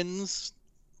aliens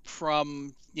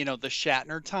from, the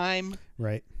Shatner time.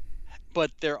 Right.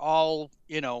 But they're all,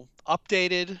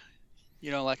 updated.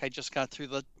 Like I just got through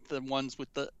the ones with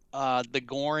the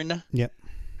Gorn. Yep.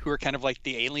 who are kind of like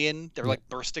the alien. They're like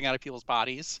bursting out of people's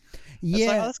bodies. Yeah,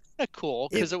 like, that's kind of cool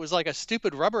because it was like a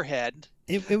stupid rubber head.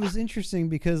 It was interesting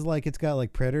because like it's got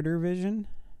like predator vision.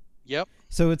 Yep.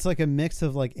 So it's like a mix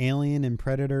of like Alien and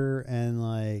Predator, and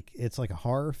like it's like a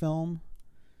horror film.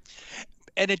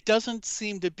 And it doesn't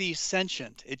seem to be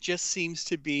sentient. It just seems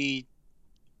to be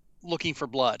looking for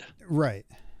blood. Right.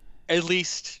 At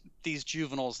least these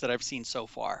juveniles that I've seen so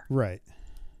far. Right.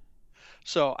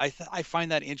 So I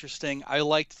find that interesting. I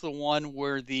liked the one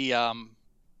where the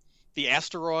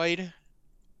asteroid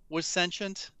was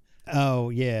sentient. Oh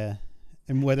yeah,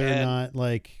 and whether or not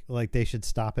like they should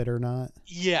stop it or not.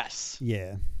 Yes.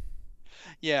 Yeah.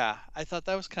 Yeah, I thought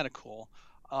that was kind of cool.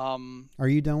 Are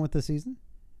you done with the season?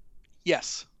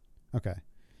 Yes. Okay.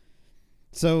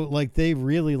 So like they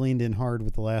really leaned in hard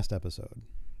with the last episode.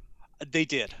 They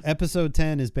did. Episode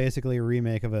 10 is basically a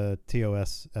remake of a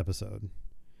TOS episode.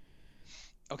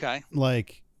 Okay.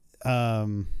 Like,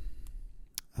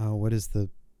 what is the?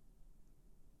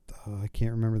 I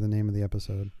can't remember the name of the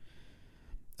episode.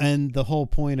 And the whole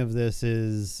point of this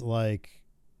is like,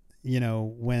 you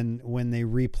know, when they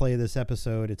replay this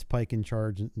episode, it's Pike in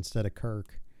charge instead of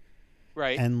Kirk.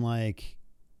 Right. And like,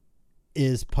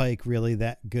 is Pike really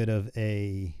that good of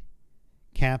a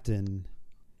captain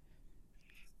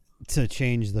to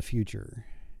change the future?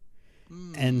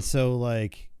 And so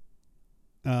like,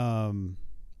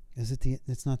 is it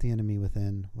it's not The Enemy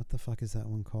Within. What the fuck is that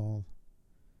one called?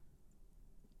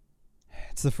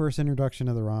 It's the first introduction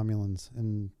of the Romulans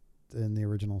in the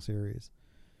original series.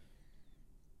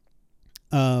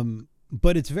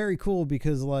 But it's very cool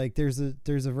because like there's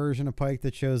a version of Pike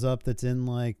that shows up that's in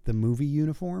like the movie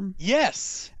uniform.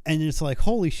 Yes. And it's like,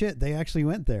 holy shit, they actually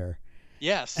went there.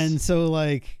 Yes. And so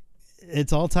like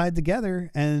it's all tied together,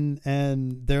 and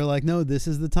they're like, no, this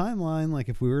is the timeline. Like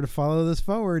if we were to follow this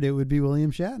forward, it would be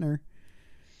William Shatner.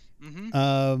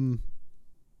 Mm-hmm.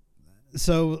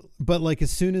 So, but like as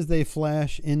soon as they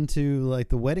flash into like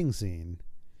the wedding scene,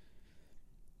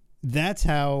 that's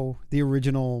how the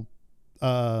original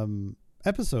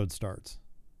episode starts.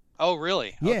 Oh,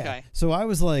 really? Yeah. Okay. So I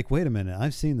was like, wait a minute,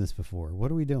 I've seen this before.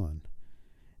 What are we doing?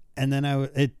 And then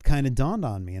it kind of dawned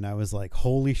on me, and I was like,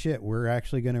 holy shit, we're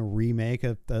actually going to remake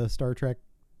a Star Trek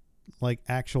like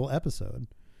actual episode.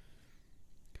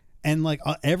 And like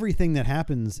everything that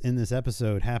happens in this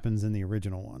episode happens in the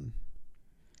original one.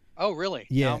 Oh, really?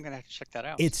 Yeah. Now I'm going to have to check that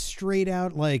out. It's straight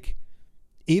out like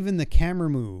even the camera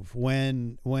move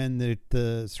when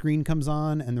the screen comes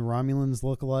on and the Romulans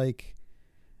look like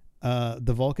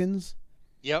the Vulcans.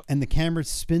 Yep. And the camera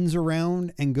spins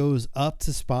around and goes up to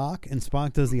Spock, and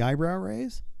Spock does the eyebrow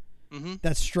raise. Mm-hmm.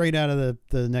 That's straight out of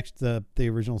the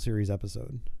original series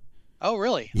episode. Oh,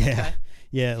 really? Yeah. Okay.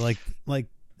 Yeah, like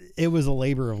it was a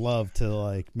labor of love to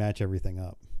like match everything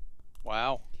up.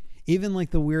 Wow. Even like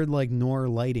the weird like Nor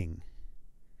lighting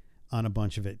on a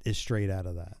bunch of it is straight out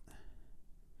of that.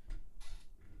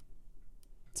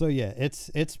 So yeah, it's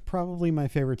probably my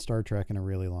favorite Star Trek in a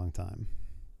really long time.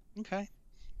 Okay.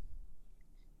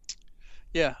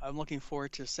 Yeah, I'm looking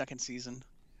forward to second season.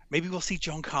 Maybe we'll see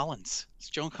Joan Collins. Is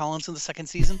Joan Collins in the second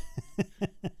season?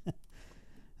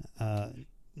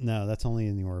 No, that's only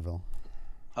in the Orville.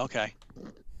 Okay.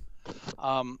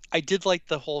 I did like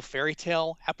the whole fairy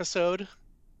tale episode.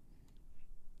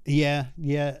 Yeah,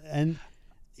 and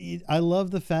I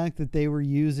love the fact that they were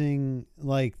using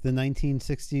like the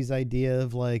 1960s idea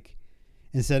of like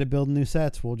instead of building new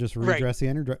sets, we'll just redress the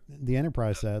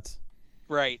Enterprise sets.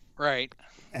 Right.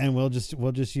 And we'll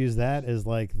just use that as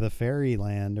like the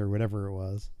fairyland or whatever it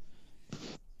was.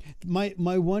 My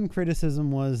one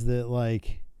criticism was that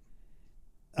like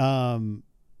the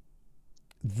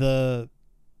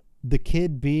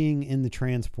kid being in the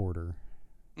transporter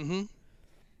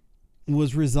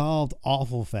was resolved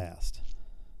awful fast.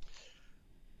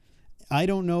 I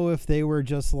don't know if they were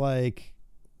just like,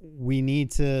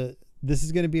 this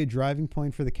is going to be a driving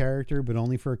point for the character, but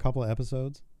only for a couple of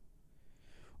episodes,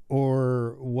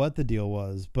 or what the deal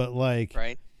was. But like,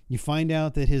 you find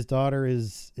out that his daughter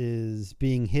is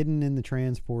being hidden in the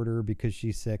transporter because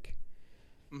she's sick.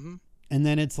 Mm-hmm. And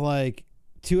then it's like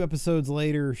 2 episodes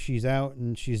later, she's out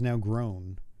and she's now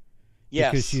grown.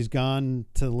 Yes. Because she's gone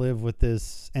to live with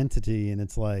this entity, and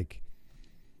it's like,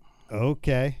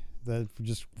 okay,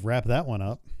 just wrap that one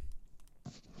up.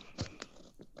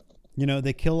 You know,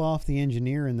 they kill off the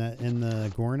engineer in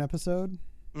the Gorn episode.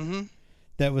 Mm-hmm.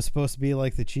 That was supposed to be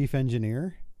like the chief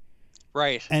engineer.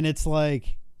 Right. And it's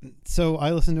like, so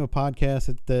I listened to a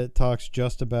podcast that talks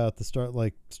just about the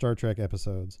Star Trek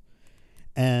episodes.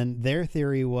 And their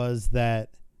theory was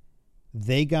that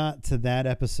they got to that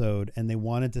episode and they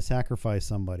wanted to sacrifice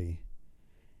somebody,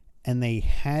 and they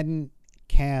hadn't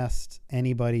cast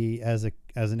anybody as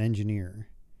an engineer.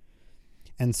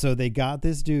 And so they got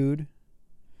this dude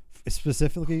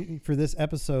specifically for this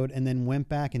episode and then went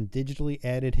back and digitally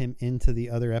added him into the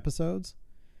other episodes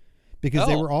because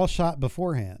they were all shot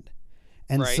beforehand.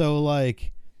 And so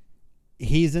like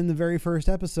he's in the very first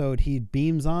episode, he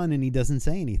beams on and he doesn't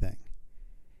say anything.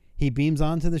 He beams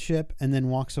onto the ship and then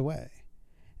walks away.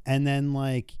 And then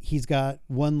like he's got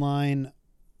one line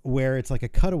where it's like a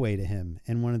cutaway to him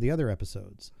in one of the other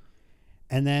episodes.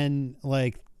 And then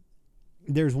like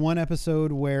there's one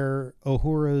episode where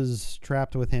Uhura's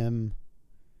trapped with him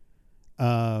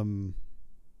in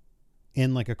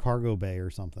like a cargo bay or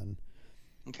something.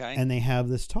 Okay. And they have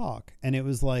this talk. And it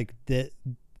was like that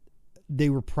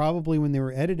they were probably, when they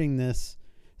were editing this,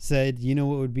 said, you know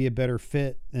what would be a better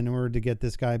fit in order to get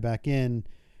this guy back in?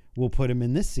 We'll put him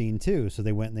in this scene too. So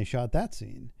they went and they shot that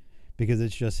scene because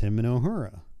it's just him and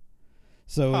Uhura.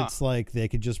 So it's like they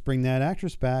could just bring that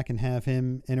actress back and have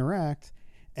him interact.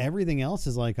 Everything else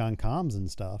is like on comms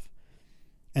and stuff.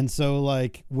 And so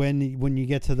like when you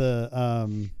get to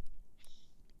the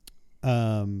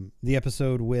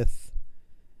episode with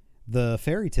the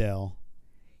fairy tale,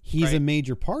 he's a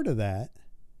major part of that,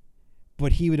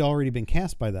 but he had already been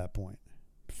cast by that point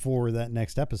for that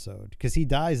next episode because he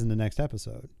dies in the next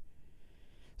episode.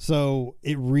 So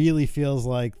it really feels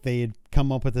like they had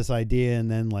come up with this idea and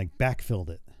then like backfilled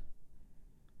it.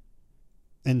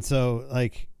 And so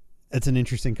like, it's an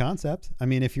interesting concept. I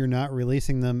mean, if you're not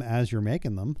releasing them as you're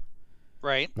making them,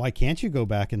 right? Why can't you go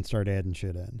back and start adding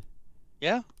shit in?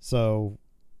 Yeah. So,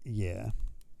 yeah.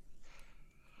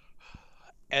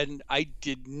 And I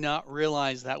did not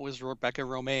realize that was Rebecca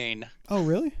Romijn. Oh,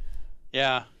 really?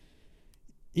 Yeah.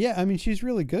 Yeah, I mean, she's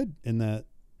really good in that.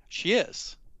 She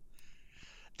is.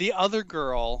 The other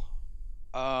girl,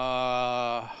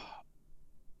 the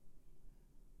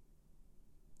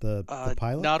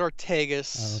pilot? not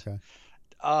Ortegas.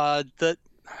 Oh, okay.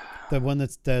 The one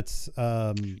that's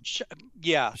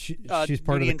yeah. She's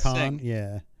part of the con. Singh.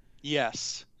 Yeah.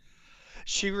 Yes.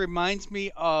 She reminds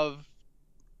me of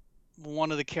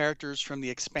one of the characters from The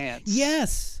Expanse.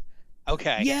 Yes.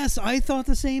 Okay. Yes, I thought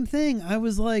the same thing. I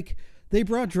was like, they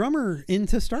brought Drummer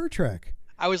into Star Trek.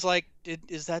 I was like,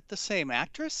 is that the same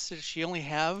actress? Does she only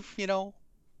have,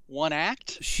 one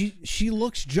act? She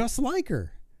looks just like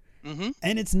her. Mm-hmm.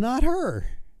 And it's not her.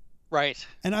 Right.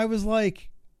 And I was like,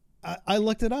 I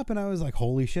looked it up and I was like,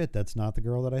 holy shit, that's not the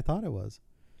girl that I thought it was.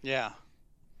 Yeah.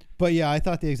 But yeah, I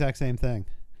thought the exact same thing.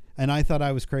 And I thought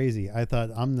I was crazy. I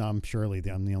thought I'm surely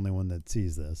I'm the only one that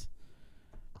sees this.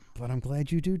 But I'm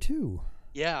glad you do too.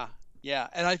 Yeah. Yeah.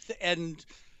 And and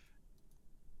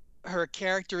her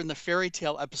character in the fairy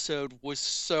tale episode was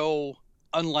so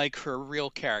unlike her real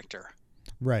character.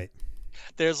 Right.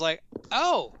 There's like,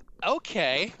 oh,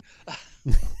 okay.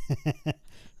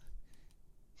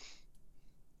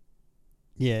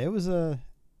 Yeah, it was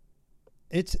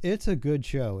it's a good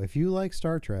show. If you like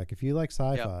Star Trek, if you like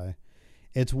sci-fi,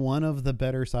 it's one of the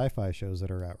better sci-fi shows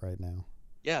that are out right now.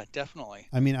 Yeah, definitely.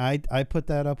 I mean, I put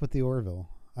that up with the Orville.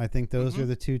 I think those are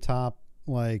the two top,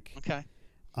 like,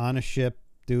 on a ship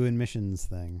doing missions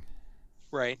thing.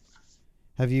 Right.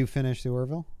 Have you finished the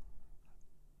Orville?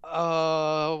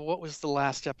 What was the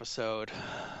last episode?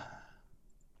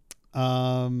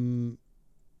 There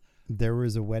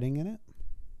was a wedding in it.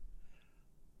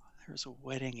 There was a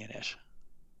wedding in it.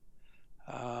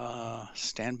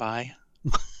 Stand by.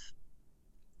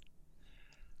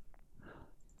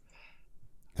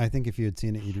 I think if you had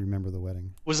seen it, you'd remember the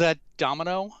wedding. Was that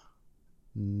Domino?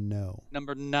 No.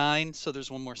 Number 9. So there's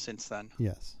one more since then.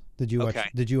 Yes. Did you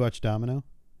watch Domino?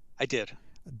 I did.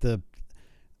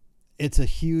 It's a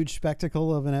huge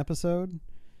spectacle of an episode.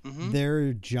 Mm-hmm. There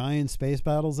are giant space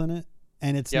battles in it,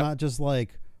 and it's not just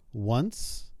like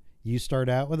once you start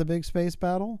out with a big space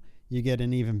battle, you get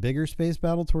an even bigger space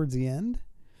battle towards the end.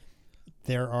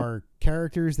 There are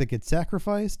characters that get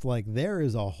sacrificed. Like, there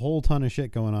is a whole ton of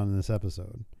shit going on in this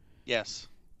episode. Yes.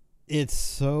 It's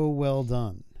so well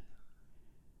done.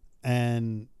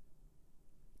 And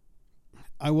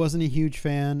I wasn't a huge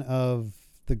fan of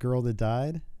the girl that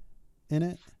died in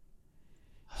it.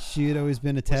 She had always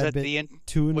been a tad bit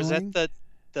too annoying. Was that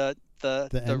the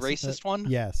racist one?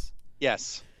 Yes.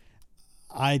 Yes.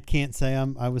 I can't say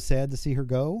I was sad to see her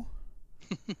go.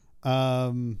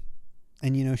 And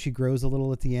she grows a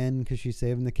little at the end because she's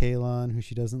saving the Kaylon, who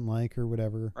she doesn't like or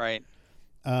whatever. Right.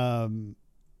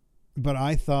 But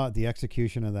I thought the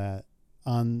execution of that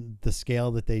on the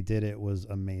scale that they did it was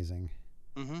amazing.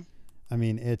 Mm-hmm. I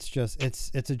mean,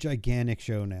 it's a gigantic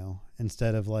show now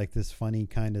instead of like this funny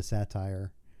kind of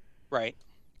satire. Right.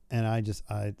 And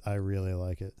I really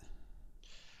like it.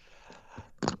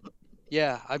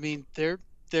 Yeah, I mean they're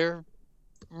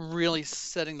really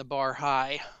setting the bar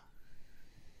high.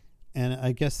 And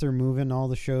I guess they're moving all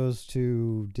the shows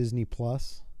to Disney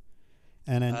Plus.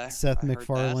 And then Seth I heard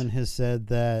MacFarlane that. has said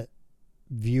that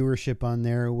viewership on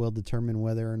there will determine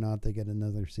whether or not they get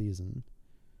another season.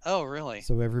 Oh, really?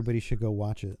 So everybody should go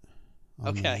watch it.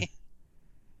 Okay.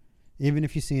 There. Even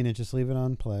if you've seen it, just leave it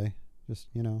on play. Just,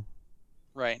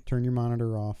 Right. turn your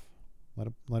monitor off.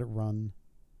 Let it run.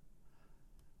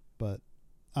 But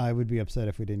I would be upset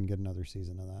if we didn't get another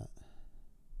season of that.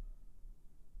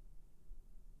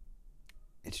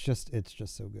 It's just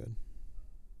so good.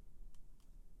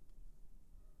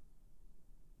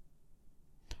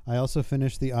 I also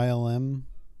finished the ILM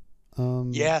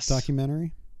Yes.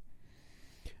 documentary.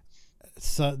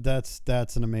 So that's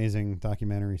an amazing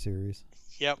documentary series.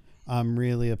 Yep. I'm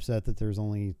really upset that there's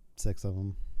only 6 of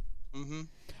them. Mm-hmm.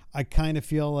 I kind of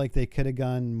feel like they could have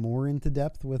gone more into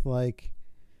depth with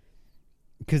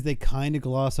because they kind of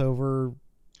gloss over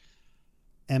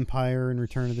Empire and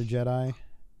Return of the Jedi.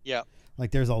 Yep. Like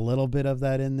there's a little bit of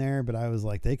that in there, but I was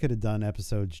like, they could have done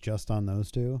episodes just on those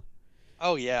 2.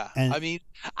 Oh yeah. And I mean,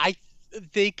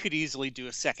 they could easily do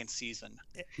a second season.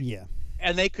 Yeah.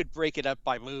 And they could break it up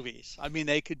by movies. I mean,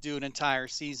 they could do an entire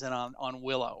season on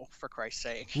Willow, for Christ's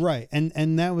sake. Right.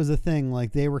 And that was the thing.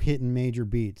 Like, they were hitting major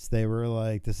beats. They were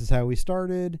like, this is how we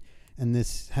started, and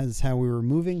this is how we were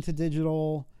moving to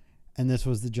digital, and this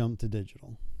was the jump to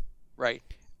digital. Right.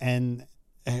 And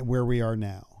where we are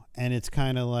now. And it's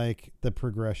kind of like the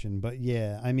progression. But,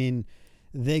 yeah, I mean,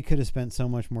 they could have spent so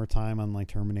much more time on, like,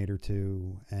 Terminator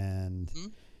 2 and,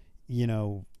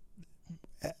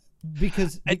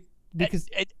 because...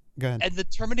 Go ahead. And the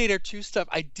Terminator 2 stuff,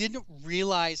 I didn't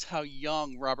realize how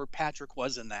young Robert Patrick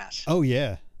was in that. Oh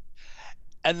yeah.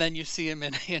 And then you see him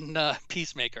in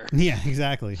Peacemaker. Yeah,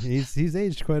 exactly. He's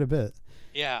aged quite a bit.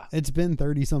 Yeah. It's been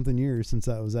 30 something years since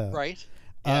that was out. Right.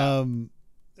 Yeah.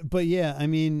 But yeah, I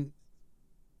mean,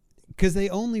 because they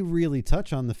only really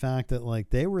touch on the fact that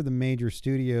like they were the major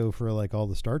studio for like all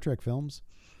the Star Trek films.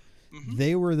 Mm-hmm.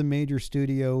 They were the major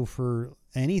studio for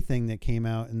anything that came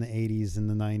out in the 80s and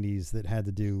the 90s that had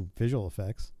to do visual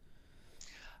effects.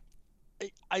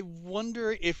 I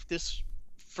wonder if this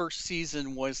first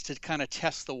season was to kind of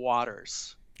test the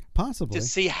waters. Possibly. To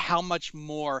see how much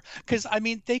more. Because, I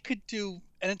mean, they could do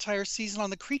an entire season on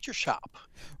the Creature Shop.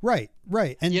 Right.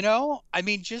 And I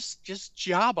mean, just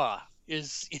Jabba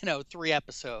is, 3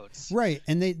 episodes. Right.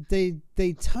 And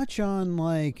they touch on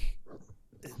like...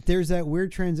 There's that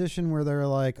weird transition where they're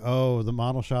like, oh, the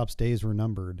model shop's days were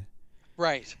numbered.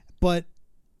 Right. But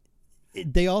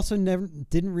they also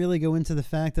didn't really go into the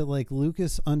fact that like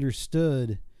Lucas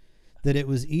understood that it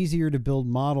was easier to build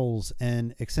models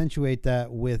and accentuate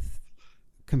that with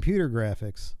computer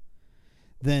graphics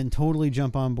than totally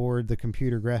jump on board the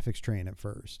computer graphics train at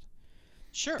first.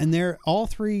 Sure. And they're all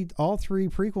three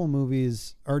prequel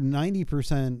movies are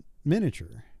 90%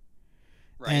 miniature.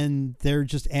 Right. And they're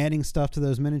just adding stuff to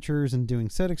those miniatures and doing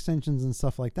set extensions and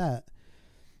stuff like that.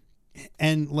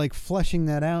 And like fleshing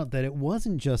that out, that it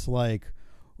wasn't just like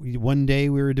one day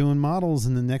we were doing models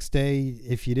and the next day,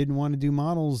 if you didn't want to do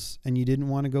models and you didn't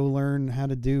want to go learn how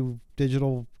to do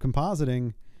digital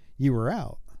compositing, you were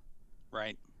out.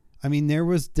 Right. I mean, there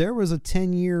was a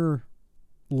 10-year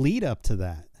lead up to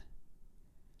that.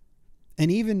 And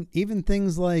even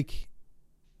things like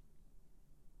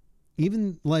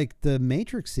the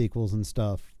Matrix sequels and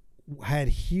stuff had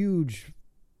huge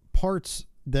parts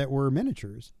that were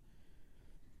miniatures.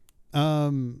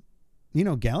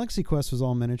 Galaxy Quest was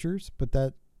all miniatures, but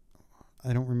that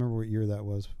I don't remember what year that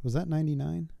was. Was that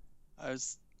 99? I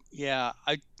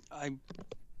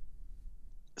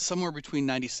somewhere between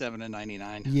 97 and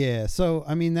 99. Yeah, so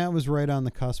I mean that was right on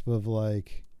the cusp of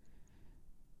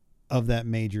that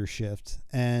major shift,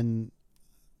 and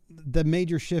the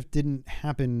major shift didn't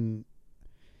happen.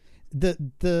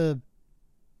 The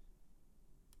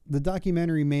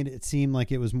documentary made it seem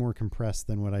like it was more compressed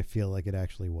than what I feel like it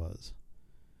actually was.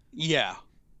 Yeah.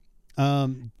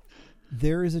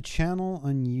 There is a channel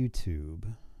on YouTube.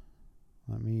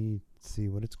 Let me see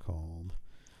what it's called.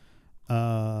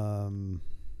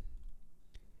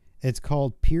 It's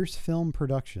called Pierce Film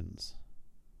Productions.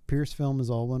 Pierce Film is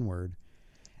all one word.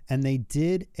 And they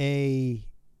did a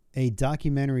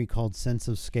documentary called Sense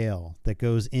of Scale that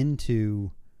goes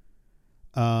into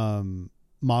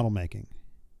model making.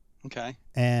 Okay.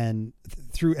 And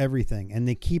through everything. And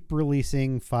they keep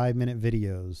releasing 5-minute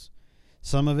videos.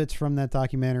 Some of it's from that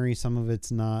documentary, some of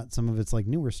it's not, some of it's like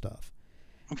newer stuff.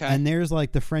 Okay. And there's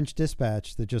like the French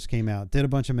Dispatch that just came out, did a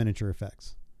bunch of miniature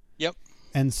effects. Yep.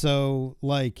 And so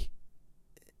like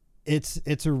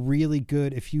it's a really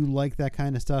good, if you like that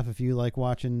kind of stuff, if you like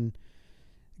watching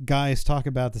guys talk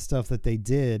about the stuff that they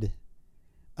did,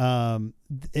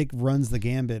 it runs the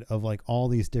gambit of like all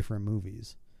these different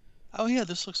movies. Oh yeah,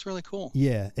 this looks really cool.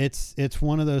 Yeah, it's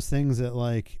one of those things that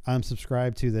like I'm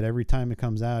subscribed to, that every time it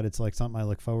comes out, it's like something I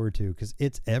look forward to because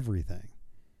it's everything.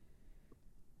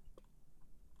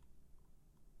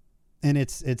 And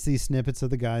it's these snippets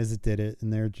of the guys that did it,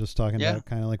 and they're just talking about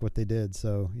kind of like what they did.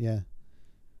 So yeah.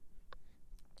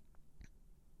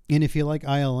 And if you like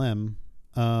ILM,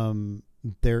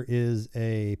 there is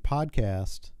a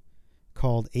podcast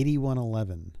called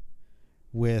 8111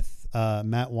 with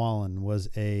Matt Wallen, was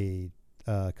a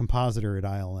compositor at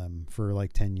ILM for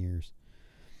like 10 years.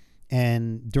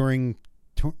 And during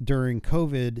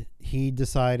COVID, he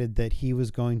decided that he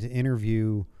was going to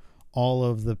interview all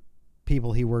of the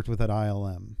people he worked with at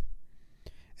ILM.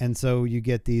 And so you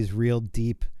get these real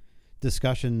deep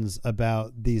discussions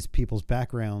about these people's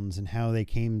backgrounds and how they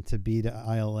came to be to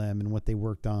ILM and what they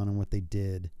worked on and what they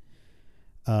did.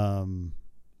 And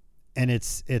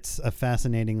it's a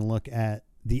fascinating look at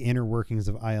the inner workings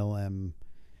of ILM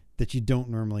that you don't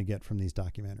normally get from these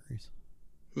documentaries.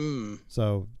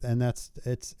 So, and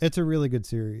it's a really good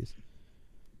series.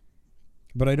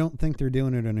 But I don't think they're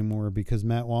doing it anymore because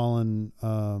Matt Wallen,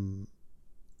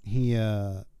 he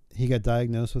got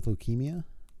diagnosed with leukemia.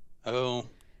 Oh.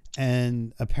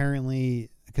 And apparently,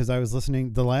 because I was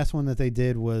listening, the last one that they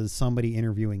did was somebody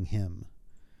interviewing him.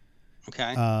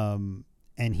 Okay.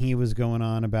 And he was going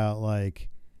on about like,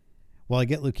 well, I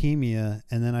get leukemia,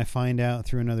 and then I find out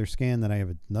through another scan that I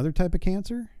have another type of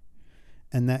cancer,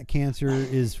 and that cancer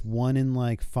is 1 in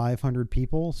like 500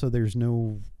 people, so there's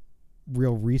no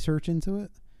real research into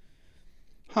it.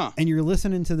 Huh. And you're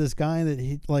listening to this guy that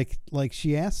he like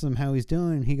she asks him how he's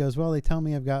doing, and he goes, well, they tell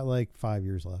me I've got like 5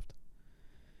 years left.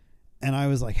 And I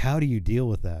was like, how do you deal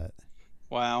with that?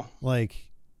 Wow. Like,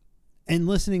 and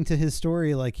listening to his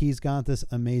story, like he's got this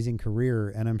amazing career,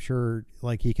 and I'm sure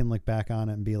like he can look back on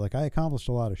it and be like, I accomplished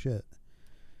a lot of shit.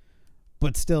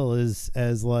 But still,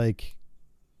 as like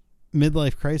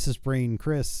midlife crisis brain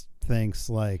Chris thinks,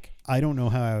 like, I don't know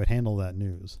how I would handle that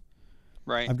news.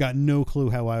 Right. I've got no clue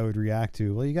how I would react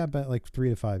to, well, you got about like 3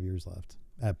 to 5 years left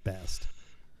at best.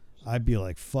 I'd be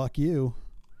like, fuck you.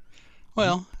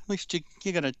 Well, at least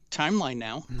you got a timeline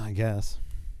now. I guess.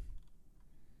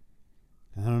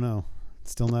 I don't know.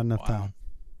 It's still not enough time.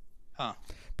 Huh.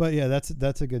 But yeah,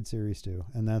 that's a good series too,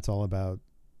 and that's all about.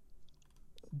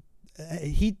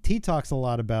 He talks a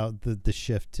lot about the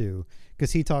shift too,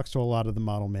 because he talks to a lot of the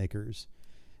model makers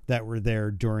that were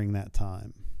there during that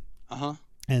time.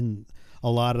 And a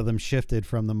lot of them shifted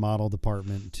from the model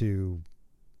department to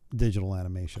digital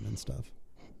animation and stuff.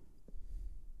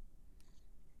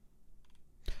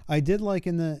 I did like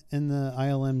in the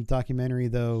ILM documentary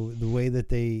though the way that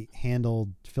they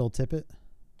handled Phil Tippett.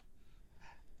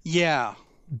 Yeah.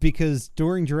 Because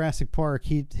during Jurassic Park,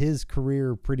 his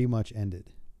career pretty much ended.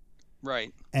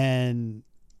 Right. And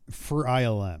for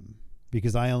ILM,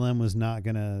 because ILM was not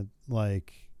gonna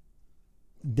like,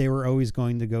 they were always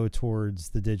going to go towards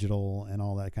the digital and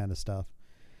all that kind of stuff.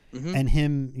 Mm-hmm. And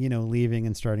him, leaving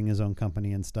and starting his own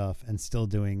company and stuff, and still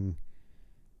doing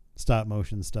stop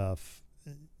motion stuff.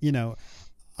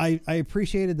 I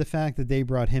appreciated the fact that they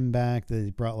brought him back, that they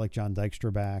brought like John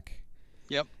Dykstra back.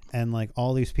 Yep. And like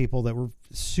all these people that were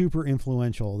super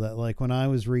influential, that like when I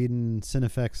was reading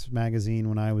Cinefex magazine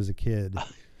when I was a kid,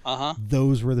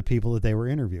 those were the people that they were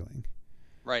interviewing.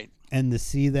 Right. And to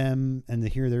see them and to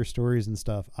hear their stories and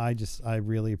stuff, I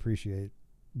really appreciate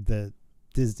that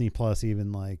Disney Plus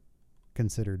even like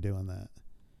considered doing that.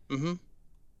 Mm-hmm.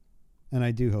 And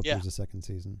I do hope there's a second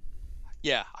season.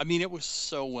 Yeah, I mean, it was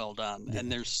so well done,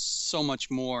 and there's so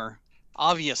much more,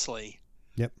 obviously,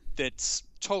 that's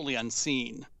totally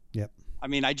unseen. Yep. I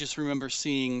mean, I just remember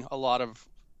seeing a lot of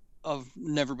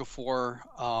never before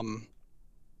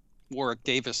Warwick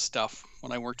Davis stuff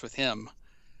when I worked with him,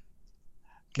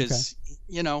 because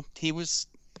he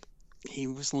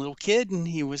was a little kid and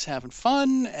he was having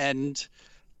fun, and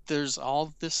there's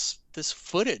all this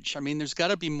footage. I mean, there's got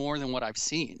to be more than what I've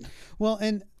seen. Well,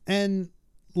 and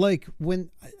like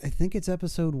when I think it's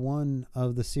episode 1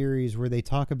 of the series where they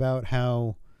talk about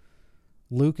how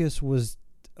Lucas was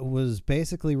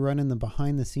basically running the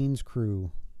behind the scenes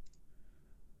crew.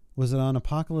 Was it on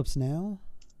Apocalypse Now?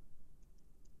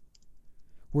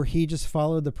 Where he just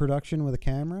followed the production with a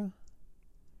camera?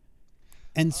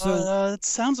 And so that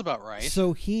sounds about right.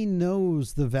 So he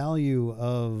knows the value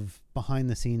of behind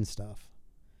the scenes stuff.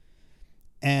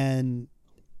 And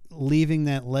leaving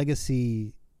that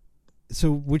legacy,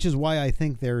 which is why I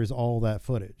think there is all that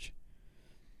footage.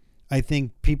 I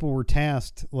think people were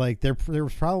tasked, like there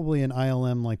was probably an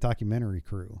ILM like documentary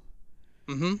crew.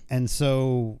 Mm-hmm. And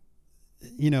so,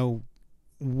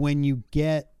 when you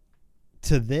get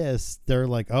to this, they're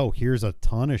like, oh, here's a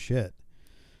ton of shit.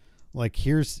 Like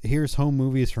here's home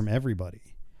movies from everybody.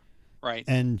 Right.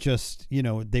 And just,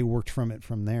 they worked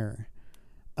from there.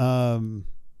 And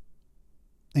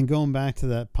going back to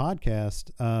that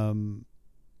podcast,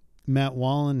 Matt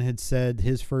Wallen had said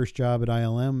his first job at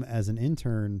ILM as an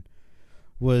intern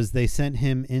was they sent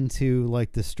him into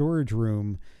like the storage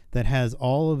room that has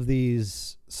all of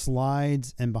these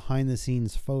slides and behind the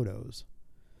scenes photos.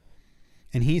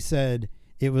 And he said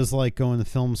it was like going to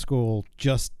film school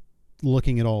just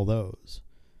looking at all those.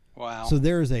 Wow. So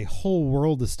there is a whole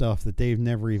world of stuff that they've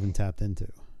never even tapped into.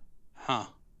 Huh.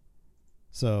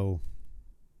 So,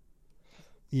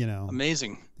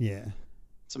 amazing. Yeah.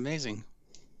 It's amazing.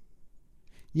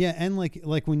 Yeah, and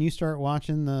like when you start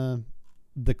watching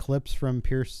the clips from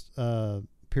Pierce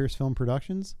Film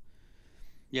Productions,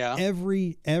 yeah,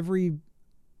 every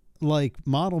like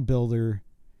model builder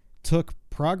took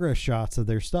progress shots of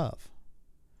their stuff.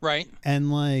 Right.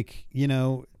 And like,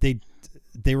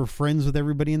 they were friends with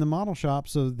everybody in the model shop,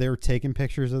 so they're taking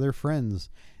pictures of their friends.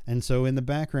 And so in the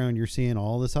background you're seeing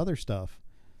all this other stuff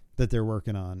that they're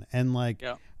working on. And like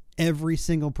every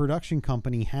single production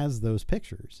company has those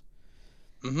pictures.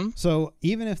 Mm-hmm. So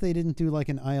even if they didn't do like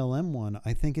an ILM one,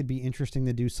 I think it'd be interesting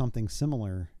to do something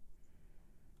similar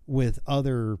with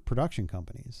other production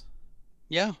companies.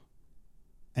 Yeah.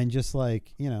 And just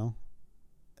like,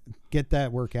 get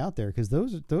that work out there, because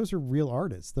those are real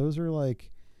artists. Those are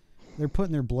like, they're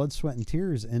putting their blood, sweat, and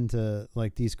tears into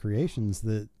like these creations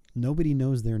that nobody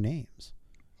knows their names.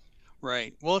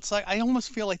 Right. Well, it's like I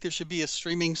almost feel like there should be a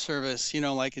streaming service,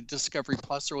 like a Discovery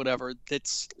Plus or whatever,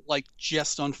 that's like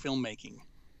just on filmmaking.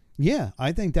 Yeah,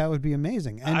 I think that would be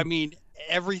amazing. And I mean,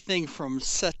 everything from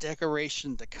set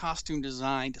decoration to costume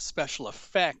design to special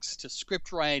effects to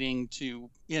script writing to,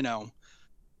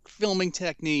 filming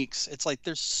techniques. It's like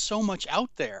there's so much out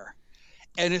there.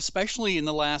 And especially in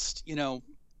the last,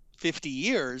 50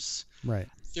 years, right,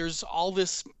 there's all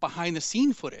this behind the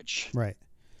scene footage. Right.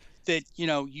 That,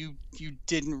 you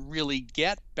didn't really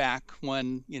get back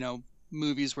when,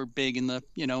 movies were big in the,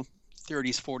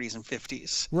 30s, 40s, and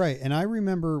 50s. Right. And I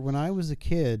remember when I was a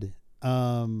kid,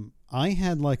 I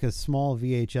had like a small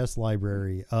VHS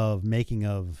library of making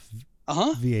of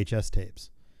VHS tapes.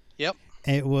 Yep.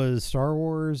 It was Star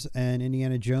Wars and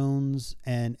Indiana Jones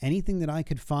and anything that I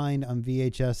could find on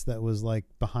VHS that was like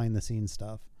behind the scenes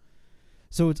stuff.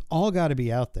 So it's all got to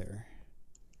be out there.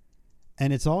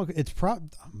 And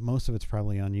most of it's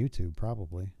probably on YouTube,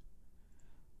 probably.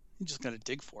 You just got to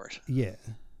dig for it. Yeah.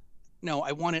 No,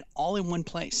 I want it all in one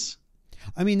place.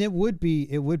 I mean, it would be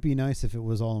nice if it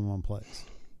was all in one place.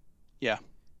 Yeah.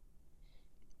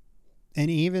 And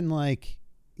even like,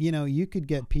 you could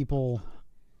get people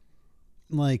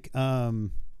like the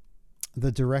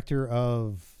director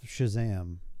of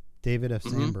Shazam, David F.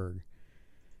 Sandberg.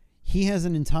 He has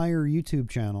an entire YouTube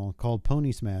channel called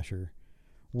Pony Smasher,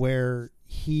 where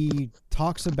he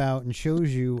talks about and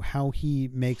shows you how he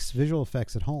makes visual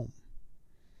effects at home.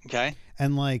 Okay.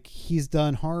 And like he's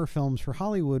done horror films for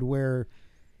Hollywood where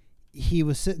he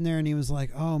was sitting there and he was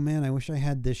like, "Oh man, I wish I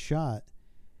had this shot."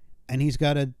 And he's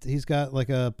got like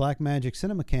a Blackmagic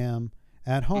CinemaCam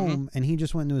at home, and he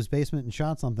just went into his basement and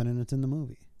shot something, and it's in the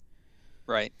movie.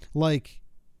 Right. Like,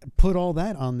 put all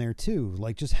that on there too.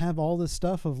 Like, just have all this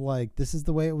stuff of like, this is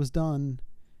the way it was done.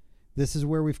 This is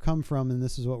where we've come from, and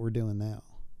this is what we're doing now.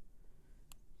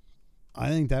 I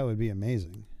think that would be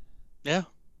amazing. Yeah.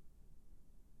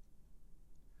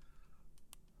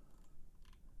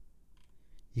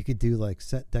 You could do like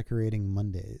set decorating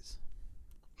Mondays.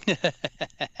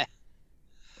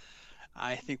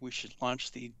 I think we should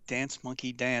launch the Dance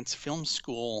Monkey Dance Film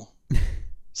School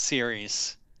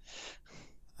series.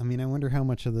 I mean, I wonder how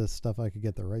much of this stuff I could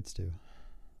get the rights to.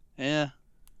 Yeah.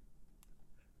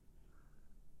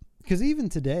 Because even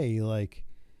today, like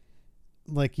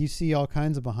you see all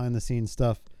kinds of behind the scenes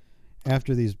stuff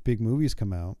after these big movies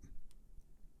come out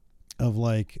of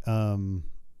like,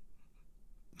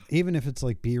 even if it's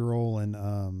like B-roll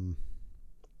and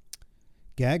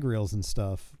gag reels and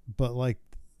stuff, but like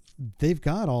they've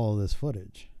got all of this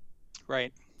footage.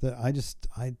 Right. That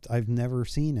I've never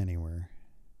seen anywhere.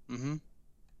 Mm-hmm.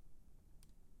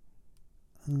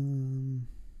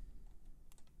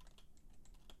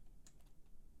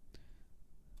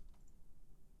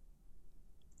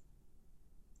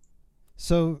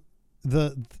 So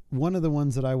one of the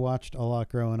ones that I watched a lot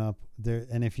growing up there,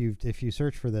 and if you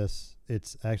search for this,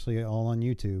 it's actually all on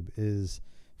YouTube, is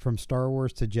From Star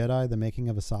Wars to Jedi: The Making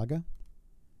of a Saga.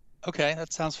 Okay,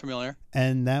 that sounds familiar.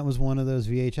 And that was one of those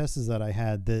VHSs that I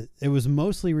had that it was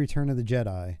mostly Return of the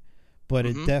Jedi, but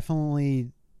it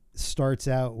definitely starts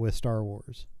out with Star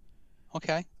Wars.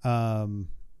 Okay. And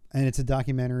it's a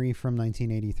documentary from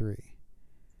 1983.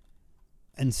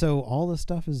 And so all the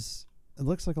stuff is, it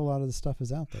looks like a lot of the stuff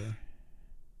is out there.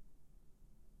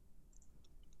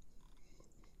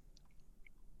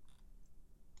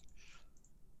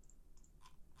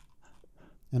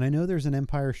 And I know there's an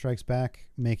Empire Strikes Back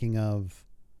making of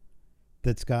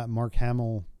that's got Mark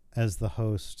Hamill as the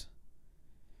host,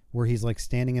 where he's like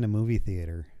standing in a movie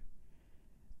theater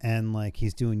and like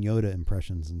he's doing Yoda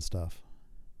impressions and stuff.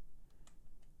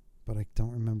 But I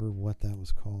don't remember what that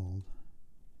was called.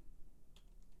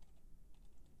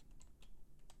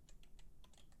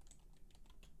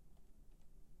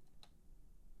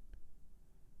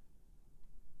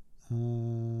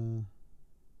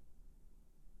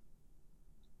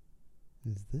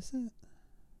 Is this it?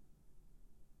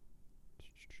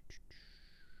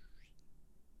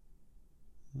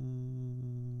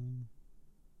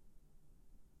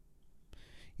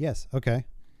 Yes, okay.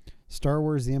 Star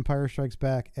Wars The Empire Strikes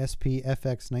Back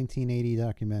SPFX 1980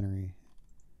 documentary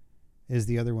is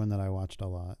the other one that I watched a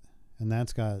lot. And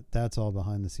that's all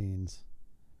behind the scenes.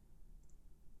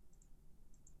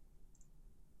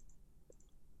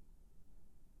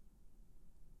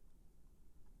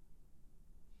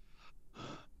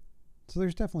 So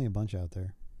there's definitely a bunch out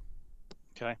there.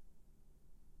 Okay.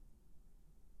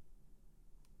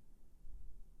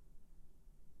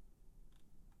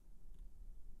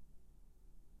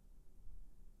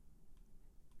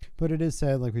 But it is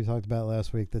sad, like we talked about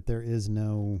last week, that there is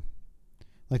no,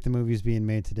 like the movies being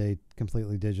made today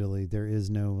completely digitally, there is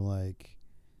no like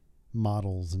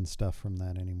models and stuff from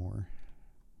that anymore.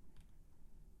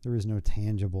 There is no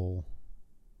tangible.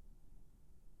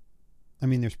 I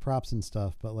mean, there's props and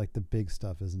stuff, but like the big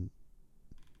stuff isn't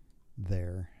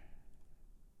there.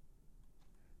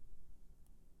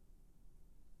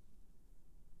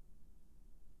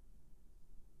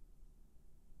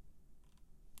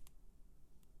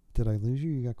 Did I lose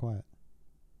you? You got quiet.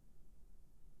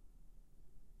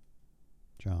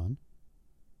 John?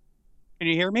 Can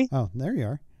you hear me? Oh, there you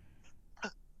are.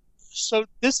 So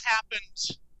this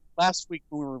happened last week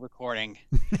when we were recording.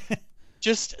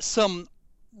 Just some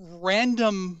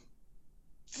random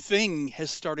thing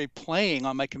has started playing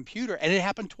on my computer, and it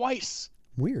happened twice.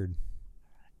 Weird.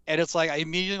 And it's like I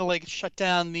immediately like shut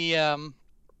down the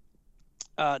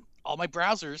all my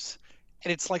browsers,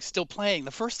 and it's like still playing.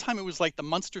 The first time it was like the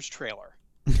Munsters trailer.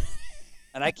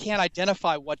 And I can't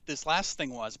identify what this last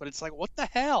thing was, but it's like, what the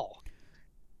hell?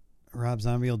 Rob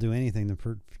Zombie will do anything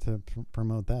to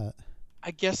promote that.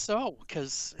 I guess so,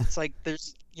 because it's like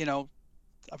there's,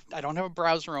 I don't have a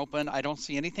browser open. I don't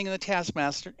see anything in the task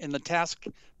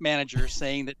manager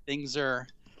saying that things are.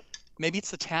 Maybe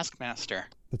it's the Taskmaster.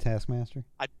 The Taskmaster?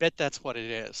 I bet that's what it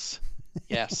is.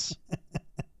 Yes.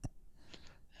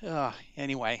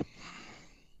 Anyway.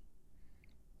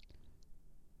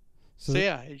 So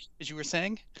yeah, as you were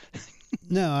saying.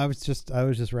 No, I was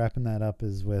just wrapping that up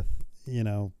as with,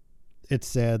 it's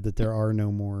sad that there are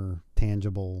no more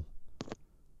tangible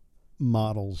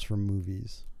models from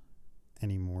movies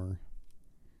anymore.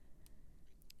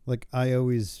 Like I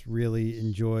always really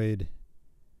enjoyed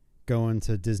going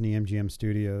to Disney MGM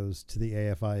Studios to the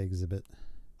AFI exhibit.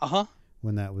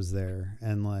 When that was there,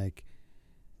 and like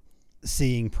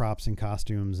seeing props and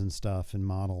costumes and stuff and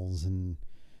models and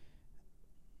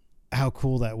how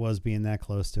cool that was being that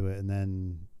close to it. And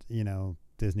then,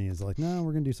 Disney is like, no,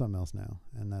 we're going to do something else now.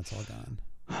 And that's all gone.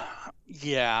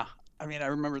 Yeah. I mean, I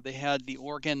remember they had the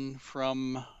organ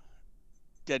from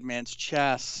Dead Man's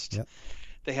Chest. Yep.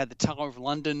 They had the Tower of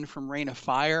London from Reign of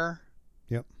Fire.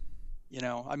 Yep.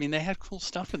 I mean, they had cool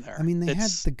stuff in there. I mean, they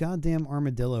had the goddamn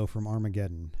armadillo from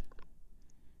Armageddon.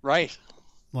 Right.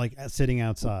 Like sitting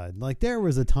outside. Like there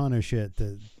was a ton of shit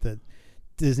that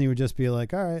Disney would just be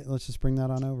like, all right, let's just bring that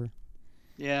on over.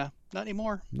 Yeah. Not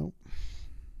anymore. Nope.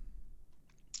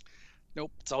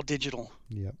 It's all digital.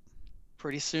 Yep.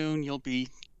 Pretty soon you'll be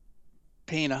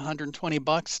paying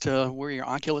 $120 to wear your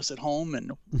Oculus at home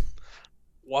and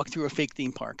walk through a fake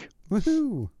theme park.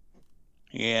 Woohoo!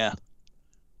 Yeah.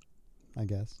 I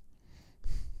guess.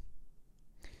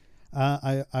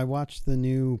 I watched the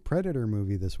new Predator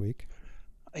movie this week.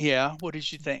 Yeah, what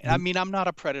did you think? I mean, I'm not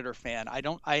a Predator fan.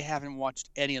 I haven't watched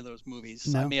any of those movies.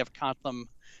 No. I may have caught them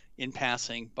in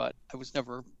passing, but I was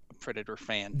never a Predator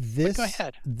fan. But go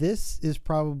ahead. This is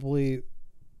probably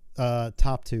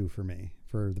top 2 for me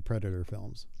for the Predator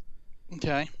films.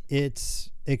 Okay. It's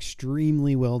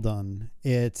extremely well done.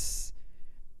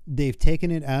 They've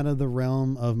taken it out of the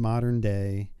realm of modern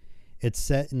day. It's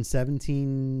set in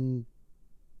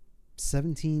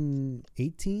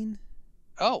 1718.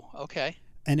 Oh, okay.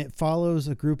 And it follows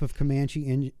a group of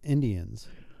Comanche Indians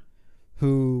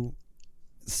who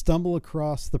stumble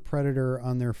across the predator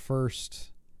on their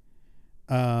first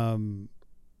hunt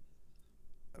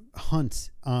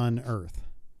on Earth.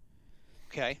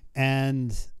 Okay.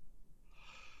 And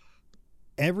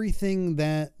everything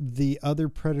that the other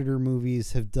Predator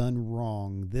movies have done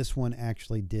wrong, this one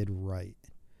actually did right.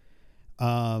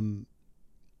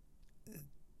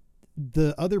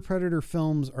 The other Predator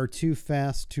films are too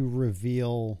fast to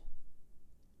reveal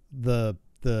the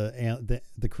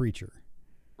creature.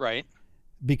 Right.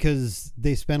 Because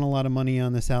they spent a lot of money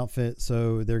on this outfit,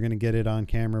 so they're going to get it on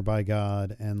camera by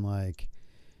God and like,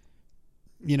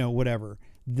 you know, whatever.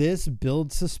 This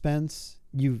builds suspense.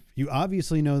 You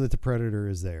obviously know that the predator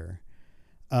is there.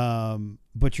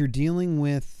 But you're dealing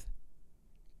with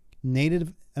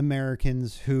Native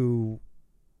Americans who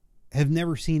have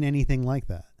never seen anything like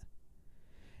that.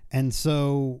 And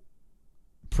so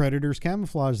predators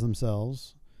camouflage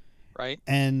themselves. Right.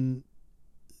 And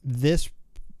it's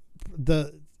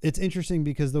interesting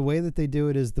because the way that they do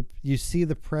it is you see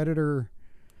the predator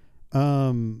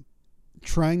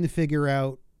trying to figure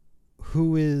out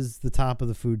who is the top of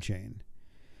the food chain.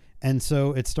 And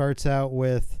so it starts out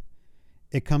with,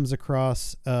 it comes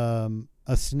across a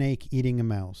snake eating a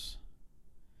mouse.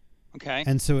 Okay.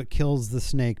 And so it kills the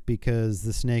snake because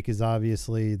the snake is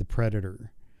obviously the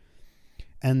predator.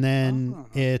 And then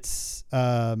it's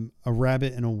a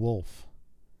rabbit and a wolf.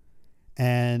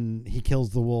 And he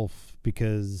kills the wolf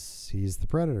because he's the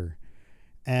predator.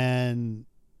 And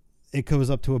it goes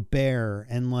up to a bear.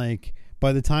 And like,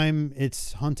 by the time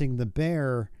it's hunting the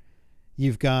bear,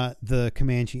 you've got the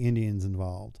Comanche Indians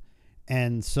involved.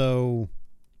 And so,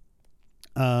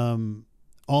 all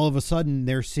of a sudden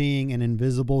they're seeing an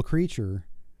invisible creature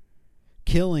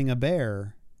killing a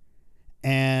bear.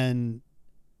 And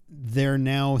they're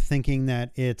now thinking that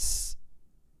it's,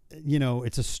 you know,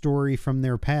 it's a story from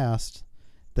their past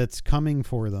that's coming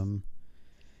for them.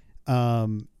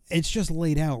 It's just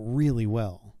laid out really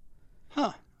well.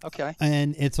 Huh. Okay.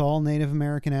 And it's all Native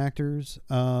American actors.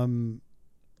 You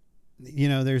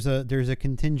know, there's a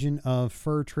contingent of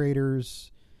fur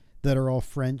traders that are all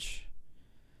French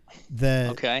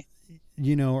that, okay,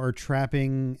 you know, are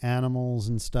trapping animals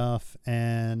and stuff,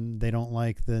 and they don't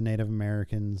like the Native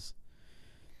Americans.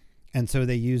 And so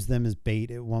they use them as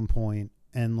bait at one point.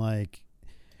 And like,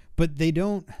 but they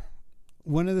don't.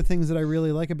 One of the things that I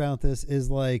really like about this is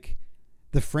like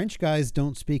the French guys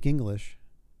don't speak English,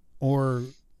 or,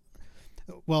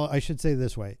 well, I should say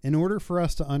this way. In order for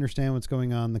us to understand what's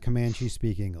going on, the Comanche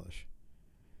speak English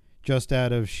just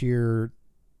out of sheer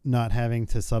not having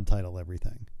to subtitle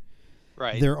everything.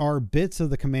 right. There are bits of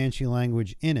the Comanche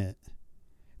language in it,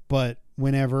 but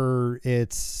whenever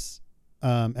it's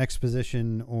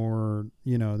exposition or,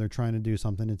 you know, they're trying to do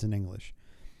something, it's in English.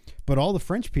 But all the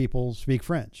French people speak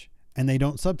French and they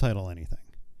don't subtitle anything.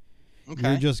 Okay.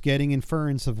 You're just getting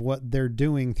inference of what they're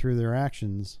doing through their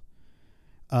actions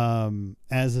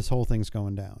as this whole thing's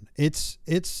going down. It's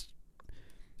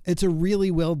a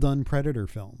really well done Predator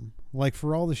film. Like,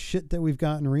 for all the shit that we've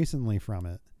gotten recently from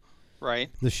it. Right.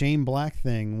 The Shane Black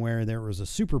thing where there was a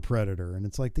super predator, and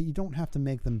it's like that you don't have to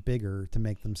make them bigger to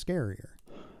make them scarier.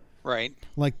 Right.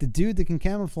 Like the dude that can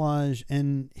camouflage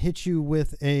and hit you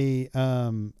with a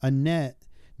net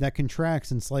that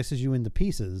contracts and slices you into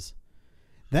pieces.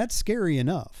 That's scary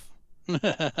enough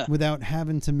without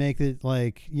having to make it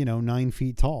like, you know, 9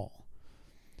 feet tall.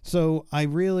 So I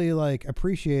really like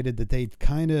appreciated that they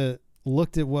kind of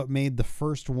looked at what made the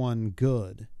first one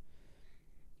good.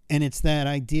 And it's that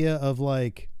idea of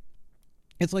like,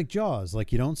 it's like Jaws.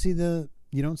 Like you don't see the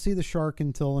shark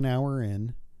until an hour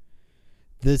in.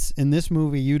 In this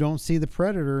movie, you don't see the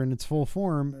predator in its full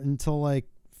form until like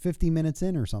 50 minutes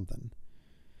in or something.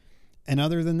 And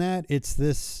other than that, it's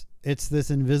this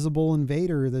invisible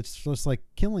invader that's just like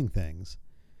killing things.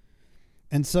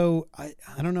 And so I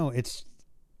don't know. It's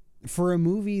for a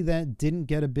movie that didn't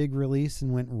get a big release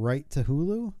and went right to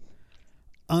Hulu.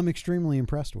 I'm extremely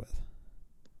impressed with.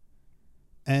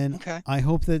 And okay. I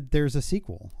hope that there's a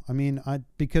sequel. I mean,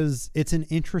 because it's an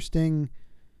interesting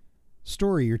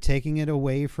story. You're taking it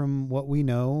away from what we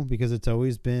know because it's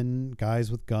always been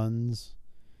guys with guns,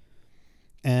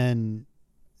 and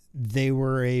they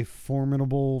were a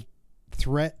formidable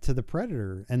threat to the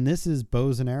predator, and this is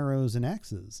bows and arrows and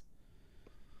axes.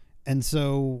 And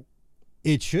so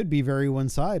it should be very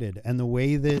one-sided, and the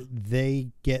way that they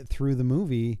get through the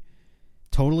movie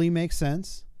totally makes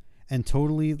sense and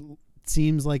totally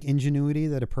seems like ingenuity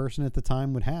that a person at the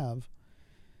time would have.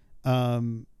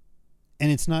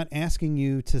 and it's not asking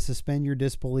you to suspend your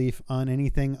disbelief on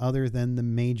anything other than the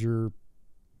major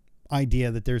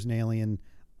idea that there's an alien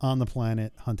on the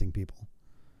planet hunting people.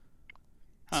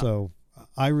 Huh. So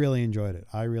I really enjoyed it.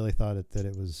 I really thought that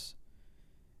it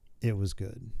was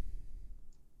good.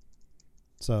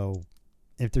 So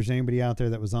if there's anybody out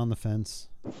there that was on the fence,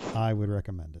 I would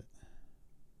recommend it.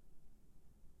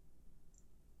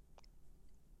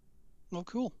 Oh,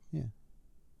 cool. Yeah.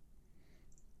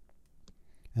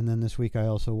 And then this week I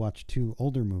also watched 2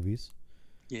 older movies.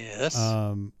 Yes.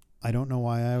 I don't know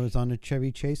why I was on a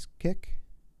Chevy Chase kick.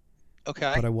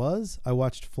 Okay. But I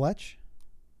watched Fletch.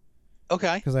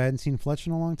 Okay. Because I hadn't seen Fletch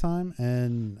in a long time,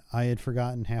 and I had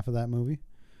forgotten half of that movie.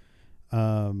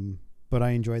 But I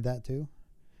enjoyed that too.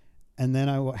 And then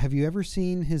have you ever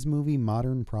seen his movie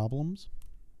Modern Problems?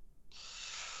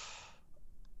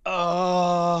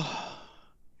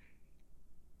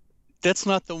 That's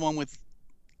not the one with.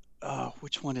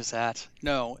 Which one is that?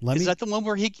 No, is that the one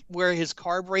where his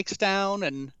car breaks down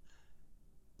and?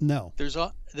 No. There's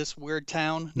this weird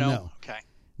town. No. Okay.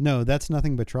 No, that's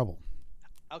Nothing But Trouble.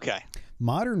 Okay.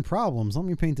 Modern Problems. Let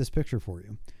me paint this picture for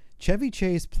you. Chevy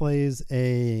Chase plays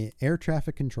a air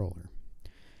traffic controller,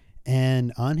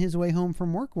 and on his way home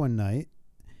from work one night,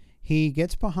 he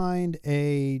gets behind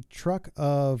a truck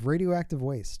of radioactive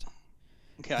waste.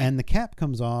 Okay. And the cap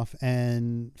comes off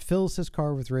and fills his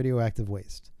car with radioactive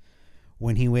waste.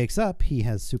 When he wakes up, he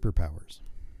has superpowers.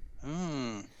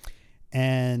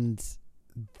 And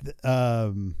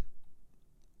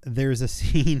there's a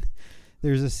scene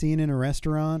in a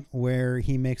restaurant where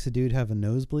he makes a dude have a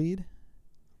nosebleed.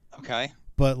 Okay.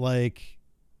 But like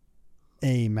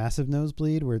a massive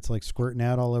nosebleed where it's like squirting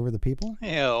out all over the people.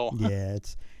 Ew. Yeah,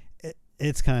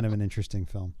 it's kind of an interesting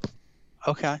film.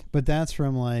 Okay. But that's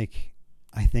from like,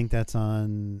 I think that's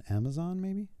on Amazon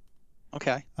maybe.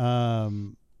 Okay.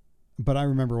 But I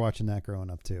remember watching that growing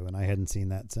up too, and I hadn't seen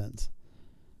that since.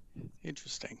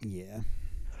 Interesting. Yeah.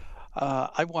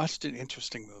 I watched an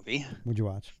interesting movie. What'd you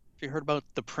watch? Have you heard about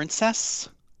The Princess?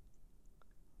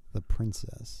 The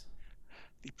Princess.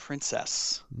 The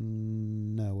Princess.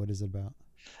 No, what is it about?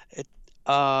 It's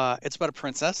about a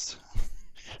princess.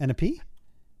 And a P?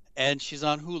 And she's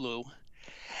on Hulu.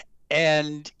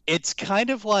 And it's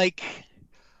kind of like...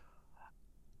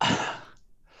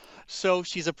 So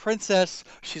she's a princess.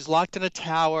 She's locked in a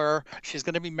tower. She's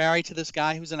going to be married to this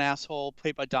guy who's an asshole,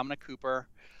 played by Dominic Cooper.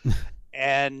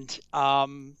 And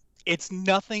it's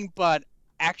nothing but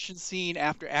action scene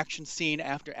after action scene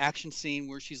after action scene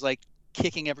where she's like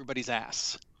kicking everybody's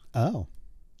ass. Oh.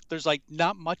 There's like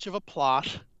not much of a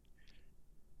plot.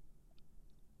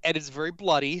 And it's very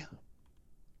bloody.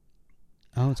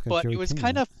 Oh, it's got but Joey it was King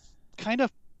kind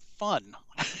of fun.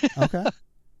 Okay.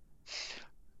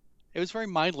 It was very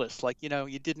mindless. Like, you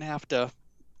didn't have to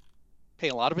pay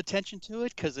a lot of attention to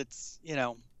it because it's, it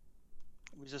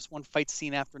was just one fight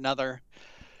scene after another.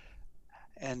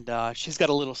 And she's got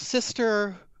a little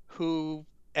sister who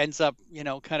ends up,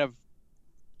 kind of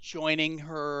joining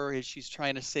her as she's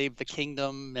trying to save the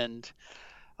kingdom. And,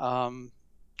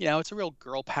 it's a real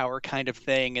girl power kind of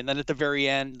thing. And then at the very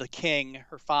end, the king,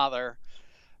 her father,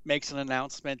 makes an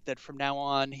announcement that from now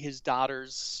on, his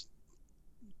daughters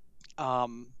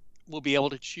will be able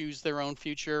to choose their own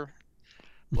future,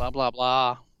 blah, blah,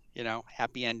 blah,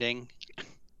 happy ending.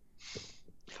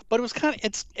 But it was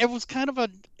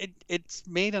it's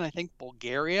made in, I think,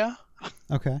 Bulgaria.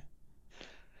 Okay.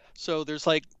 So there's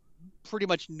like pretty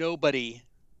much nobody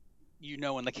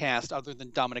in the cast other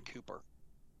than Dominic Cooper.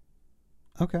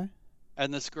 Okay.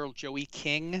 And this girl, Joey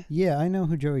King. Yeah, I know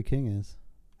who Joey King is.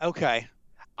 Okay.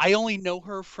 I only know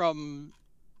her from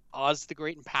Oz the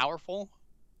Great and Powerful.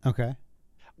 Okay.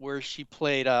 Where she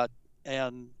played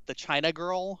and the China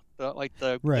girl,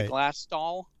 the glass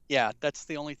doll. Yeah, that's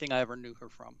the only thing I ever knew her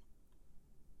from.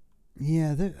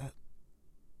 Yeah,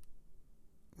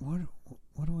 what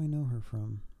do I know her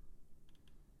from?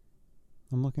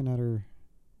 I'm looking at her.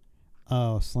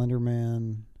 Oh, Slender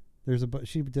Man.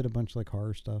 She did a bunch of like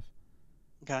horror stuff.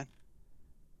 Okay.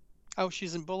 Oh,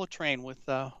 she's in Bullet Train with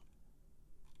Brad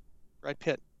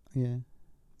Pitt. Yeah.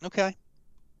 Okay.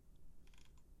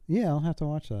 Yeah, I'll have to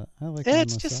watch that. I like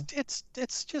it's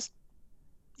just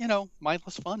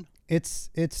mindless fun.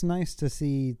 It's nice to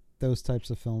see those types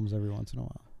of films every once in a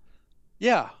while.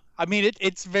 Yeah. I mean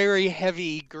it's very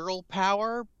heavy girl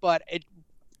power, but it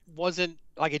wasn't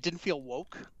like, it didn't feel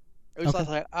woke. It was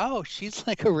like, oh, she's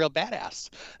like a real badass.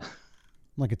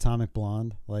 Like Atomic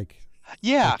Blonde, like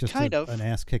yeah, just kind of an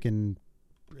ass kicking.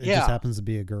 It just happens to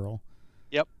be a girl.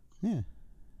 Yep. Yeah.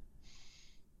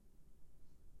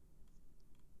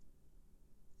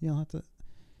 Yeah, I'll have to.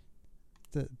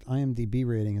 The IMDb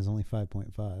rating is only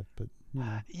 5.5, but you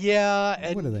know. Yeah,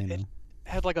 and What do they know? it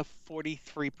had like a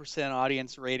 43%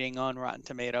 audience rating on Rotten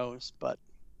Tomatoes, but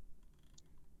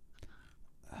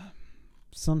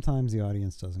Sometimes the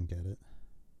audience doesn't get it.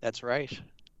 that's right.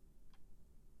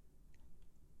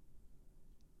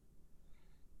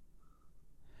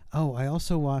 Oh, I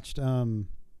also watched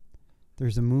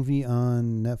there's a movie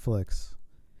on Netflix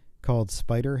called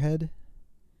Spiderhead.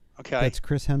 Okay. That's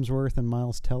Chris Hemsworth and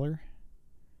Miles Teller.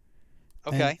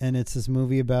 Okay. And it's this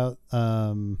movie about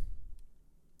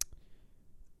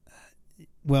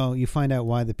well, you find out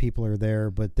why the people are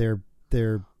there, but they're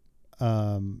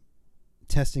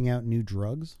testing out new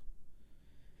drugs.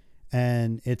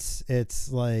 And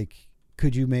it's like,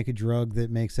 could you make a drug that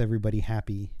makes everybody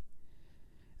happy?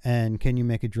 And can you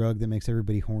make a drug that makes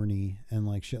everybody horny and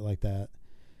like shit like that?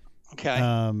 Okay.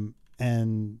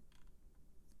 And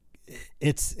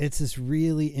it's this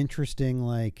really interesting,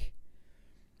 like,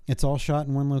 it's all shot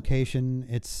in one location.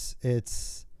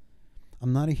 It's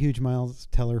I'm not a huge Miles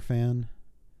Teller fan,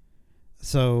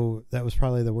 so that was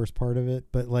probably the worst part of it.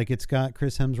 But like, it's got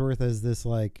Chris Hemsworth as this,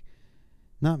 like,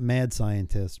 not mad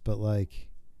scientist, but like,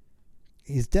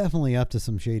 he's definitely up to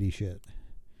some shady shit.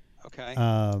 Okay.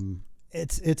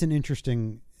 It's an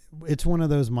interesting. It's one of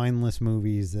those mindless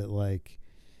movies that, like,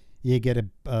 you get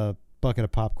a bucket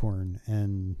of popcorn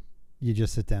and you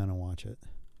just sit down and watch it.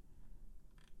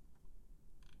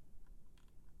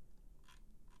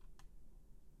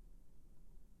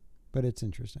 But it's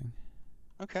interesting.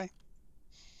 Okay.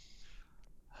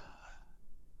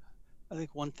 I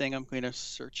think one thing I'm going to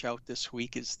search out this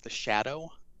week is The Shadow.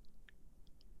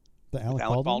 The Alec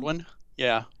Alec Baldwin? Baldwin.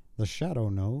 Yeah. The Shadow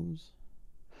knows.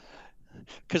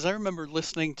 Because I remember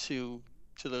listening to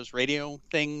those radio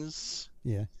things.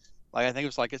 Yeah. Like, I think it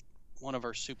was like one of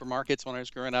our supermarkets when I was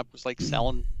growing up was like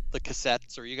selling the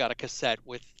cassettes, or you got a cassette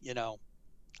with, a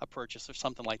purchase or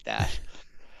something like that.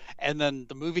 And then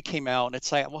the movie came out, and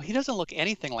it's like, well, he doesn't look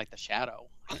anything like the Shadow.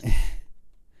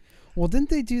 Well, didn't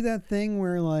they do that thing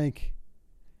where, like,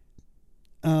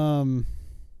 when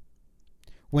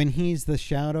he's the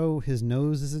Shadow, his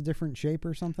nose is a different shape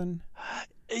or something?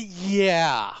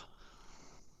 Yeah.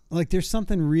 Like, there's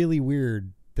something really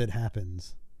weird that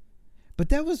happens. But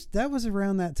that was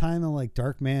around that time of, like,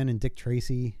 Darkman and Dick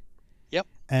Tracy. Yep.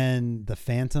 And The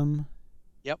Phantom.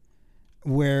 Yep.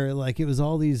 Where, like, it was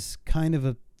all these kind of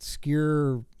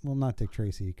obscure, well, not Dick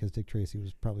Tracy, because Dick Tracy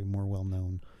was probably more well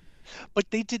known.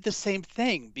 But they did the same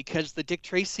thing, because the Dick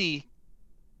Tracy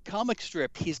comic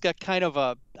strip, he's got kind of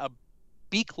a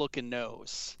beak-looking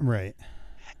nose. Right.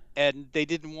 And they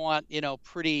didn't want,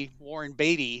 pretty Warren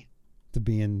Beatty to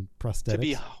be in prosthetics. To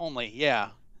be homely,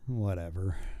 yeah.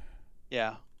 Whatever.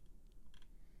 Yeah.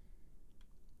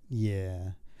 Yeah.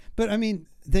 But, I mean,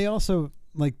 they also,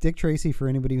 like, Dick Tracy, for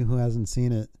anybody who hasn't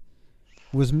seen it,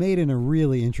 was made in a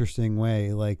really interesting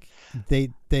way. Like,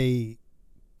 they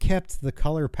kept the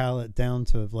color palette down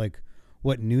to, like,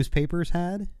 what newspapers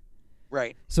had.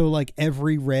 Right. So, like,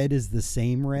 every red is the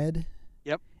same red.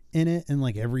 Yep. In it, and,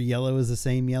 like, every yellow is the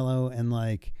same yellow, and,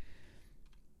 like,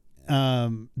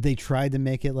 they tried to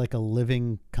make it like a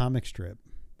living comic strip.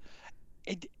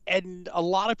 And a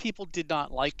lot of people did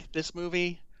not like this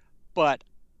movie, but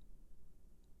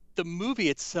the movie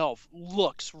itself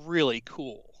looks really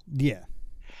cool. Yeah.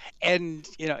 And,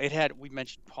 we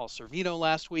mentioned Paul Sorvino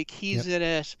last week. He's in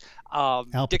it. Al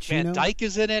Dick Pacino? Van Dyke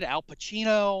is in it. Al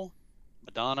Pacino.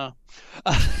 Madonna.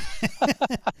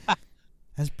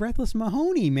 As Breathless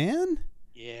Mahoney, man.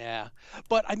 Yeah.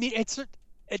 But, I mean,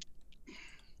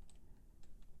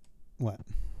 What?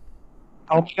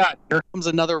 Oh, my God. Here comes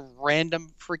another random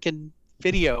freaking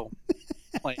video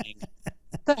playing.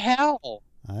 What the hell?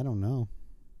 I don't know.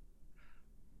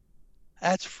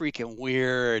 That's freaking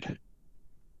weird.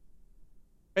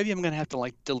 Maybe I'm going to have to,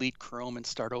 like, delete Chrome and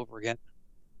start over again.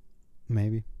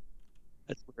 Maybe.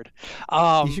 That's weird.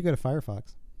 You should go to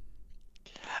Firefox.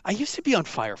 I used to be on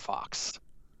Firefox.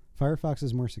 Firefox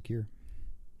is more secure.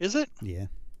 Is it? Yeah.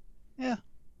 Yeah.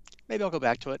 Maybe I'll go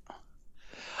back to it.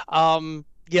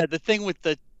 Yeah, the thing with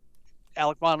the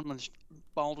Alec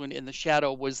Baldwin in The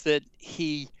Shadow was that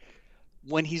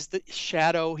when he's the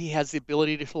Shadow, he has the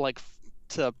ability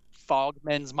to fog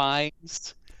men's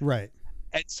minds. Right.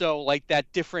 And so, like,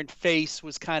 that different face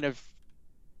was kind of,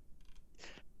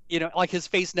 like, his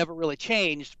face never really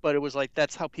changed, but it was like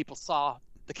that's how people saw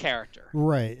the character.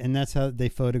 Right, and that's how they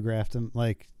photographed him.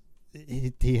 Like,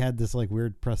 he had this, like,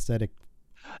 weird prosthetic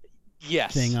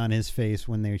thing on his face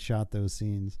when they shot those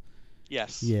scenes.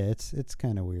 Yes. Yeah, it's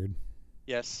kind of weird.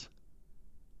 Yes.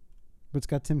 But it's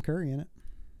got Tim Curry in it.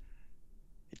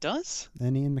 It does?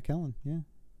 And Ian McKellen, yeah.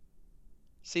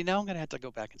 See, now I'm going to have to go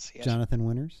back and see it. Jonathan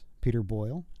Winters, Peter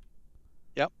Boyle.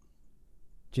 Yep.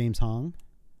 James Hong.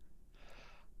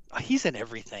 He's in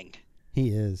everything. He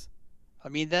is. I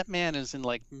mean, that man is in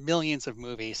like millions of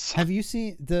movies. Have you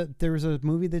seen there was a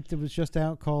movie that was just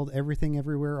out called Everything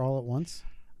Everywhere All at Once?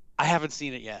 I haven't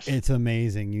seen it yet. It's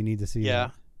amazing. You need to see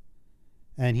it.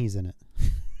 And he's in it.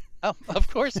 Oh, of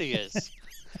course he is.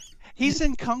 He's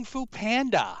in Kung Fu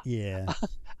Panda. Yeah.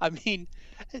 I mean,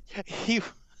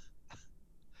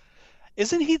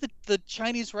 isn't he the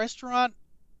Chinese restaurant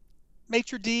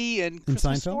maitre d' in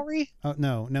Christmas Seinfeld? Story? Oh,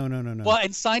 no. Well,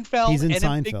 in Seinfeld He's in and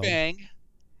Seinfeld. in Big Bang.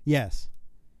 Yes.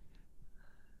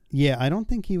 Yeah, I don't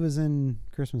think he was in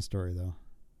Christmas Story, though.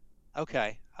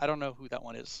 Okay. I don't know who that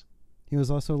one is. He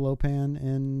was also Lopan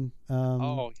in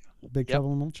Big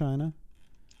Trouble in Little China.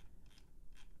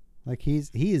 Like, he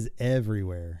is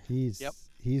everywhere. He's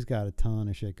got a ton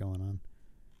of shit going on.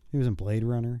 He was in Blade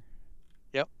Runner.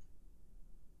 Yep.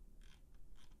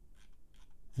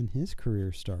 And his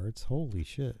career starts, holy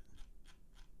shit.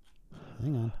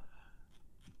 Hang on.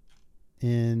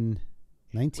 In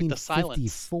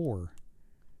 1954.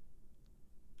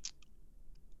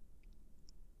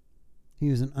 He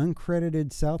was an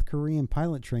uncredited South Korean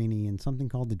pilot trainee in something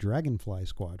called the Dragonfly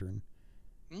Squadron.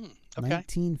 Okay.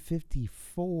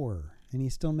 1954. And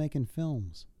he's still making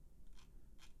films.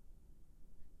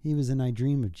 He was in I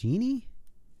Dream of Jeannie?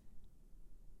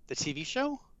 The TV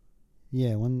show?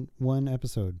 Yeah, one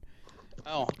episode.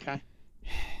 Oh, okay.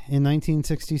 In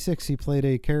 1966, he played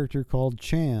a character called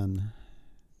Chan.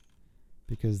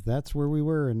 Because that's where we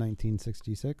were in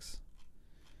 1966.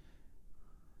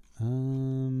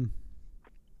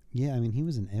 Yeah, I mean, he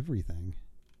was in everything.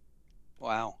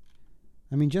 Wow.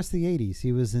 I mean, just the 80s.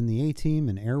 He was in the A-Team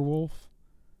and Airwolf.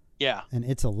 Yeah. And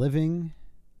It's a Living.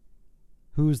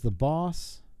 Who's the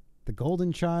Boss? The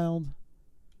Golden Child.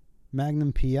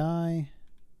 Magnum P.I.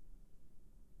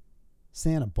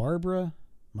 Santa Barbara.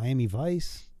 Miami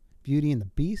Vice. Beauty and the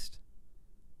Beast.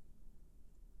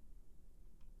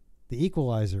 The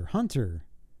Equalizer. Hunter.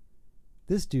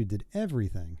 This dude did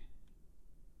everything.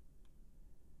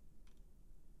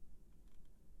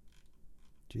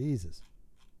 Jesus.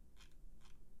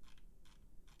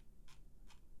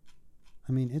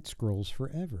 I mean, it scrolls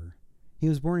forever. He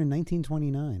was born in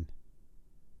 1929.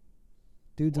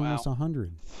 Dude's almost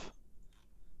 100.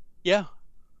 Yeah.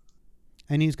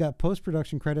 And he's got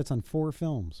post-production credits on 4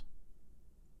 films.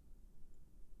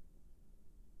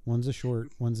 One's a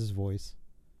short, one's his voice.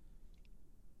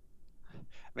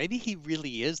 Maybe he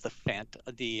really is the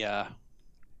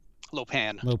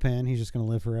Lopan. Lopan, he's just going to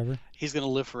live forever? He's going to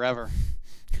live forever.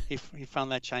 He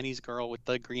found that Chinese girl with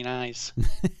the green eyes.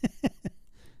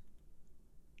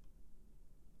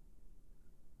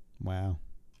 Wow.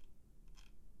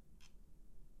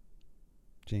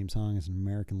 James Hong is an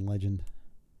American legend.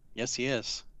 Yes, he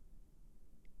is.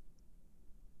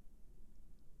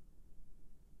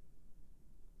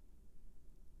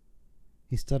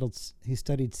 He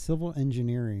studied civil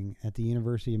engineering at the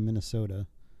University of Minnesota,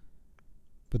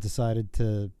 but decided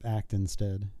to act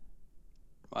instead.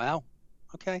 Wow.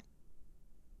 Okay.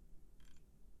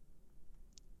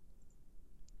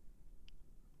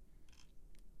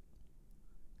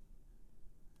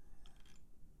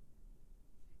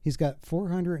 He's got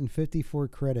 454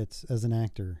 credits as an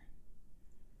actor.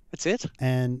 That's it?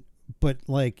 But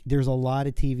like, there's a lot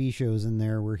of TV shows in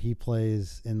there where he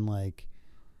plays in like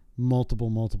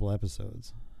multiple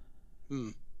episodes.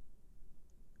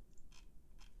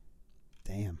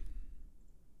 Damn.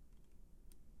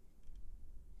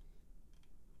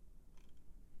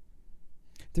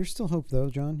 There's still hope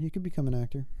though, John. You could become an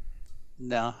actor.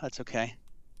 No, that's okay.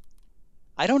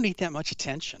 I don't need that much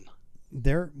attention.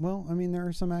 There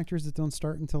are some actors that don't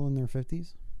start until in their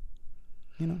 50s.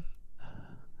 You know?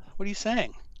 What are you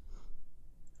saying?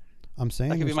 I'm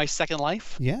saying that could be my second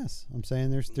life? Yes. I'm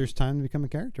saying there's time to become a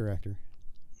character actor.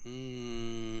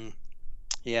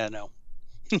 Yeah, no.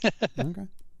 Okay.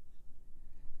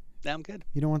 Yeah, I'm good.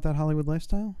 You don't want that Hollywood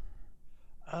lifestyle?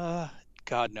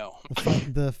 God, no.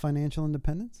 The financial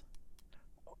independence?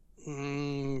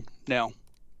 No.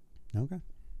 Okay.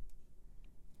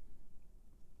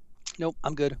 Nope,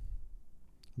 I'm good.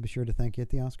 I'll be sure to thank you at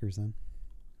the Oscars then.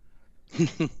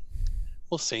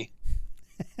 We'll see.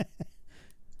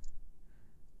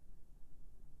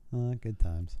 Good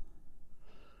times.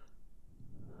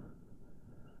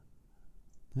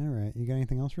 All right. You got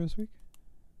anything else for this week?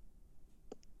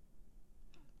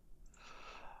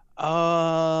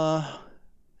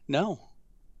 No. All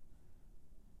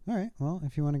right. Well,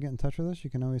 if you want to get in touch with us, you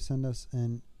can always send us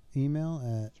an email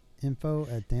at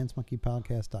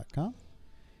info@dancemonkeypodcast.com.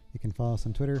 You can follow us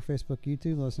on Twitter, Facebook,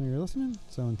 YouTube. Let us know you're listening.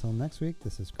 So until next week,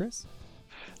 this is Chris.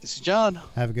 This is John.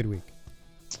 Have a good week.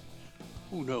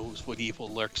 Who knows what evil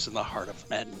lurks in the heart of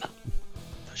men?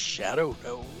 The shadow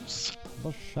knows.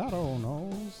 The shadow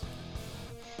knows.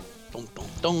 Dun, dun,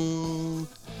 dun.